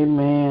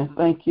 Amen.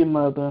 Thank you,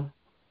 Mother.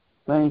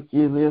 Thank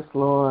you, yes,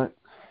 Lord.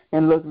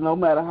 And look, no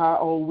matter how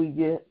old we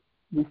get,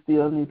 we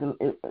still need to.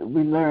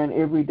 We learn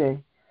every day,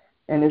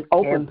 and it's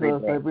open to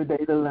us every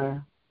day to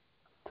learn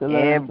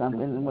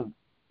something.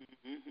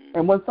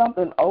 And when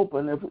something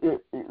open, if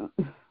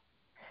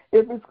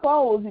it's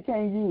closed, you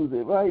can't use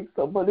it, right?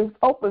 So, but it's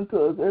open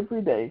to us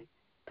every day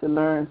to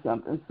learn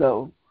something.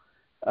 So,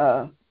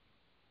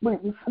 we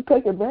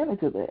take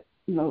advantage of that.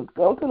 You know,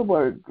 go to the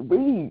Word,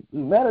 read,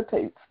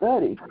 meditate,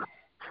 study,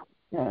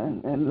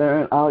 and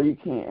learn all you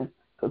can.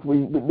 Because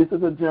this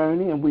is a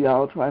journey, and we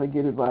all trying to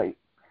get it right.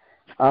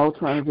 All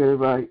trying to get it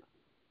right.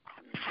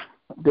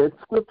 That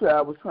scripture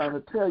I was trying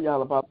to tell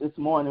y'all about this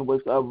morning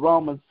was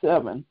Romans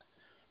 7.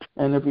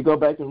 And if you go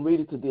back and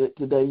read it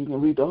today, you can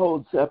read the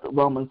whole chapter,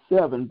 Romans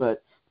 7.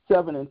 But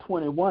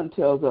 7:21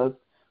 tells us,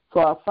 so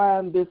I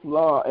find this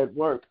law at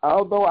work.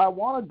 Although I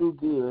want to do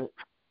good,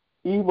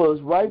 evil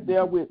is right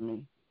there with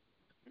me.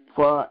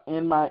 For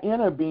in my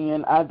inner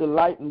being I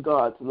delight in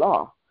God's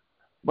law.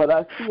 But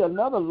I see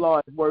another law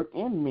at work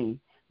in me,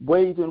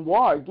 waging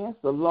war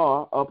against the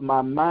law of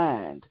my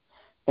mind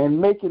and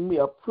making me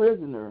a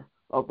prisoner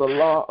of the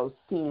law of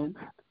sin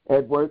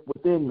at work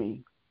within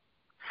me.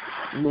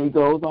 And he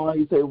goes on,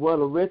 he says, what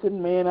a wretched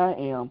man I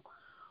am.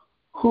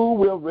 Who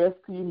will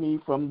rescue me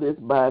from this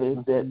body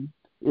that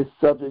is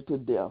subject to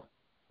death?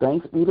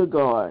 Thanks be to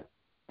God.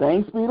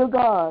 Thanks be to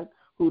God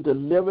who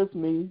delivers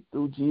me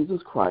through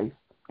Jesus Christ,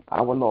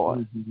 our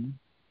Lord. Mm-hmm.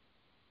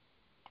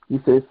 He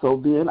says, so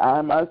then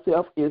I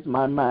myself is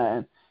my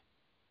mind.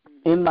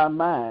 In my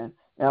mind,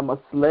 am a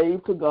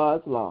slave to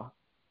God's law.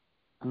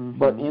 Mm-hmm.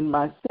 But in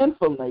my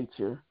sinful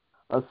nature,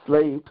 a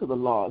slave to the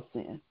law of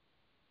sin.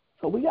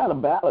 So we got to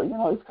battle. You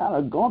know, it's kind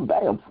of going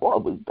back and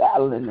forth with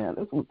battling there.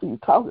 That's what he's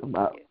talking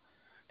about.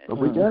 But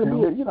we got to be,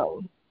 you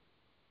know.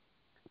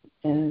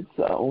 And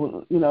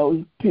so, you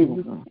know,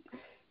 people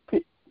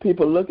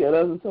look at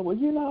us and say, well,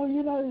 you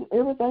know,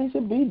 everything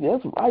should be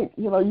just right.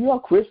 You know, you're a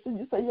Christian.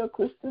 You say you're a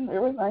Christian,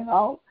 everything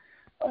all.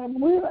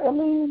 And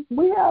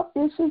we have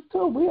issues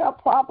too. We have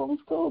problems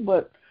too,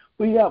 but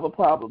we have a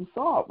problem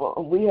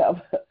solver. We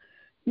have,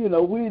 you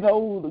know, we know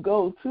who to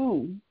go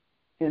to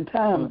in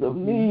times of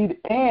need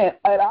and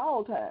at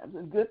all times,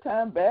 in good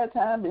time, bad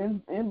time,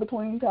 in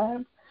between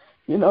times.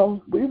 You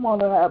know, we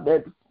want to have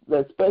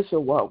that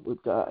special walk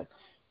with God.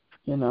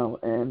 You know,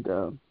 and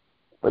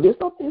but it's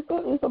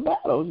a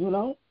battle. You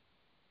know,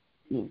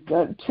 you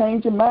got to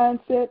change your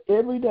mindset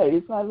every day.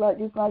 It's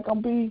not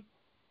gonna be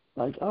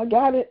like I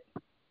got it.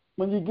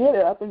 When you get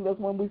it, I think that's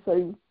when we say,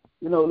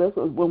 you know, that's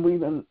when we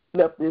even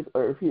left this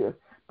earth here.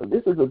 But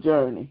this is a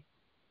journey.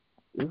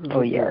 This is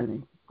a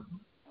journey.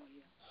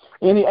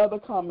 Any other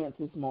comments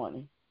this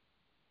morning?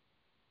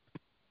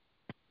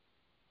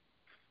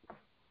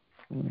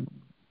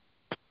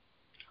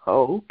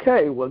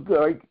 Okay, well,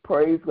 good.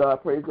 Praise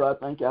God. Praise God.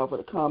 Thank y'all for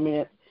the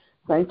comments.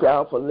 Thank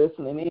y'all for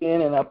listening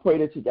in, and I pray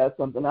that you got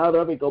something out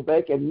of it. Go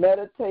back and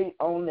meditate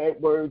on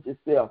that word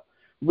yourself.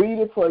 Read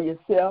it for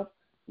yourself.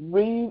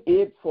 Read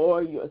it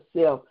for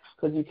yourself,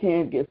 because you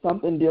can't get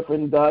something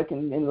different. God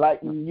can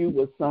enlighten you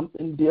with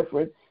something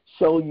different,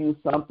 show you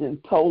something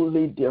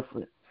totally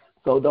different.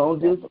 So don't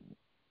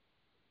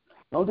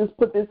just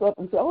put this up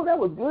and say, oh, that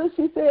was good,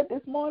 she said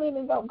this morning,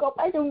 and go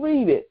back and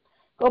read it.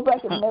 Go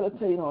back and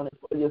meditate on it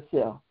for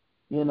yourself.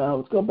 You know,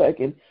 let's go back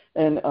and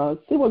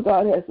see what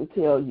God has to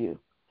tell you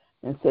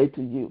and say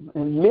to you.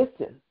 And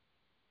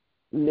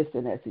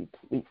listen as he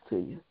speaks to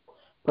you.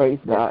 Praise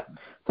God.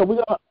 So we're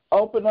going to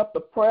open up the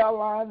prayer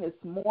line this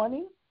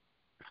morning.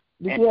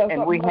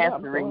 And we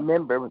have to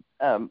remember,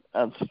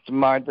 Sister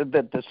Martha,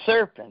 that the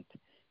serpent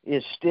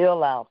is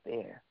still out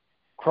there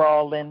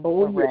crawling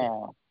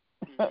around.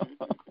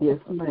 Yes,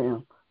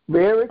 ma'am.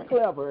 Very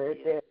clever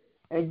at that.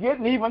 And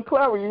getting even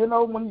clever,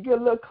 when you get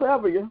a little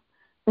clever,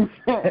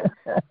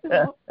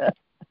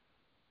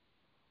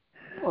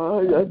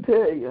 Well, I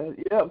tell you,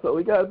 so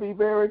we got to be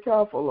very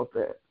careful of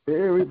that.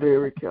 Very,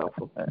 very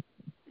careful.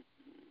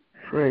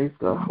 Praise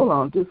God. Hold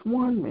on just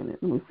 1 minute.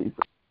 Let me see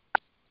something.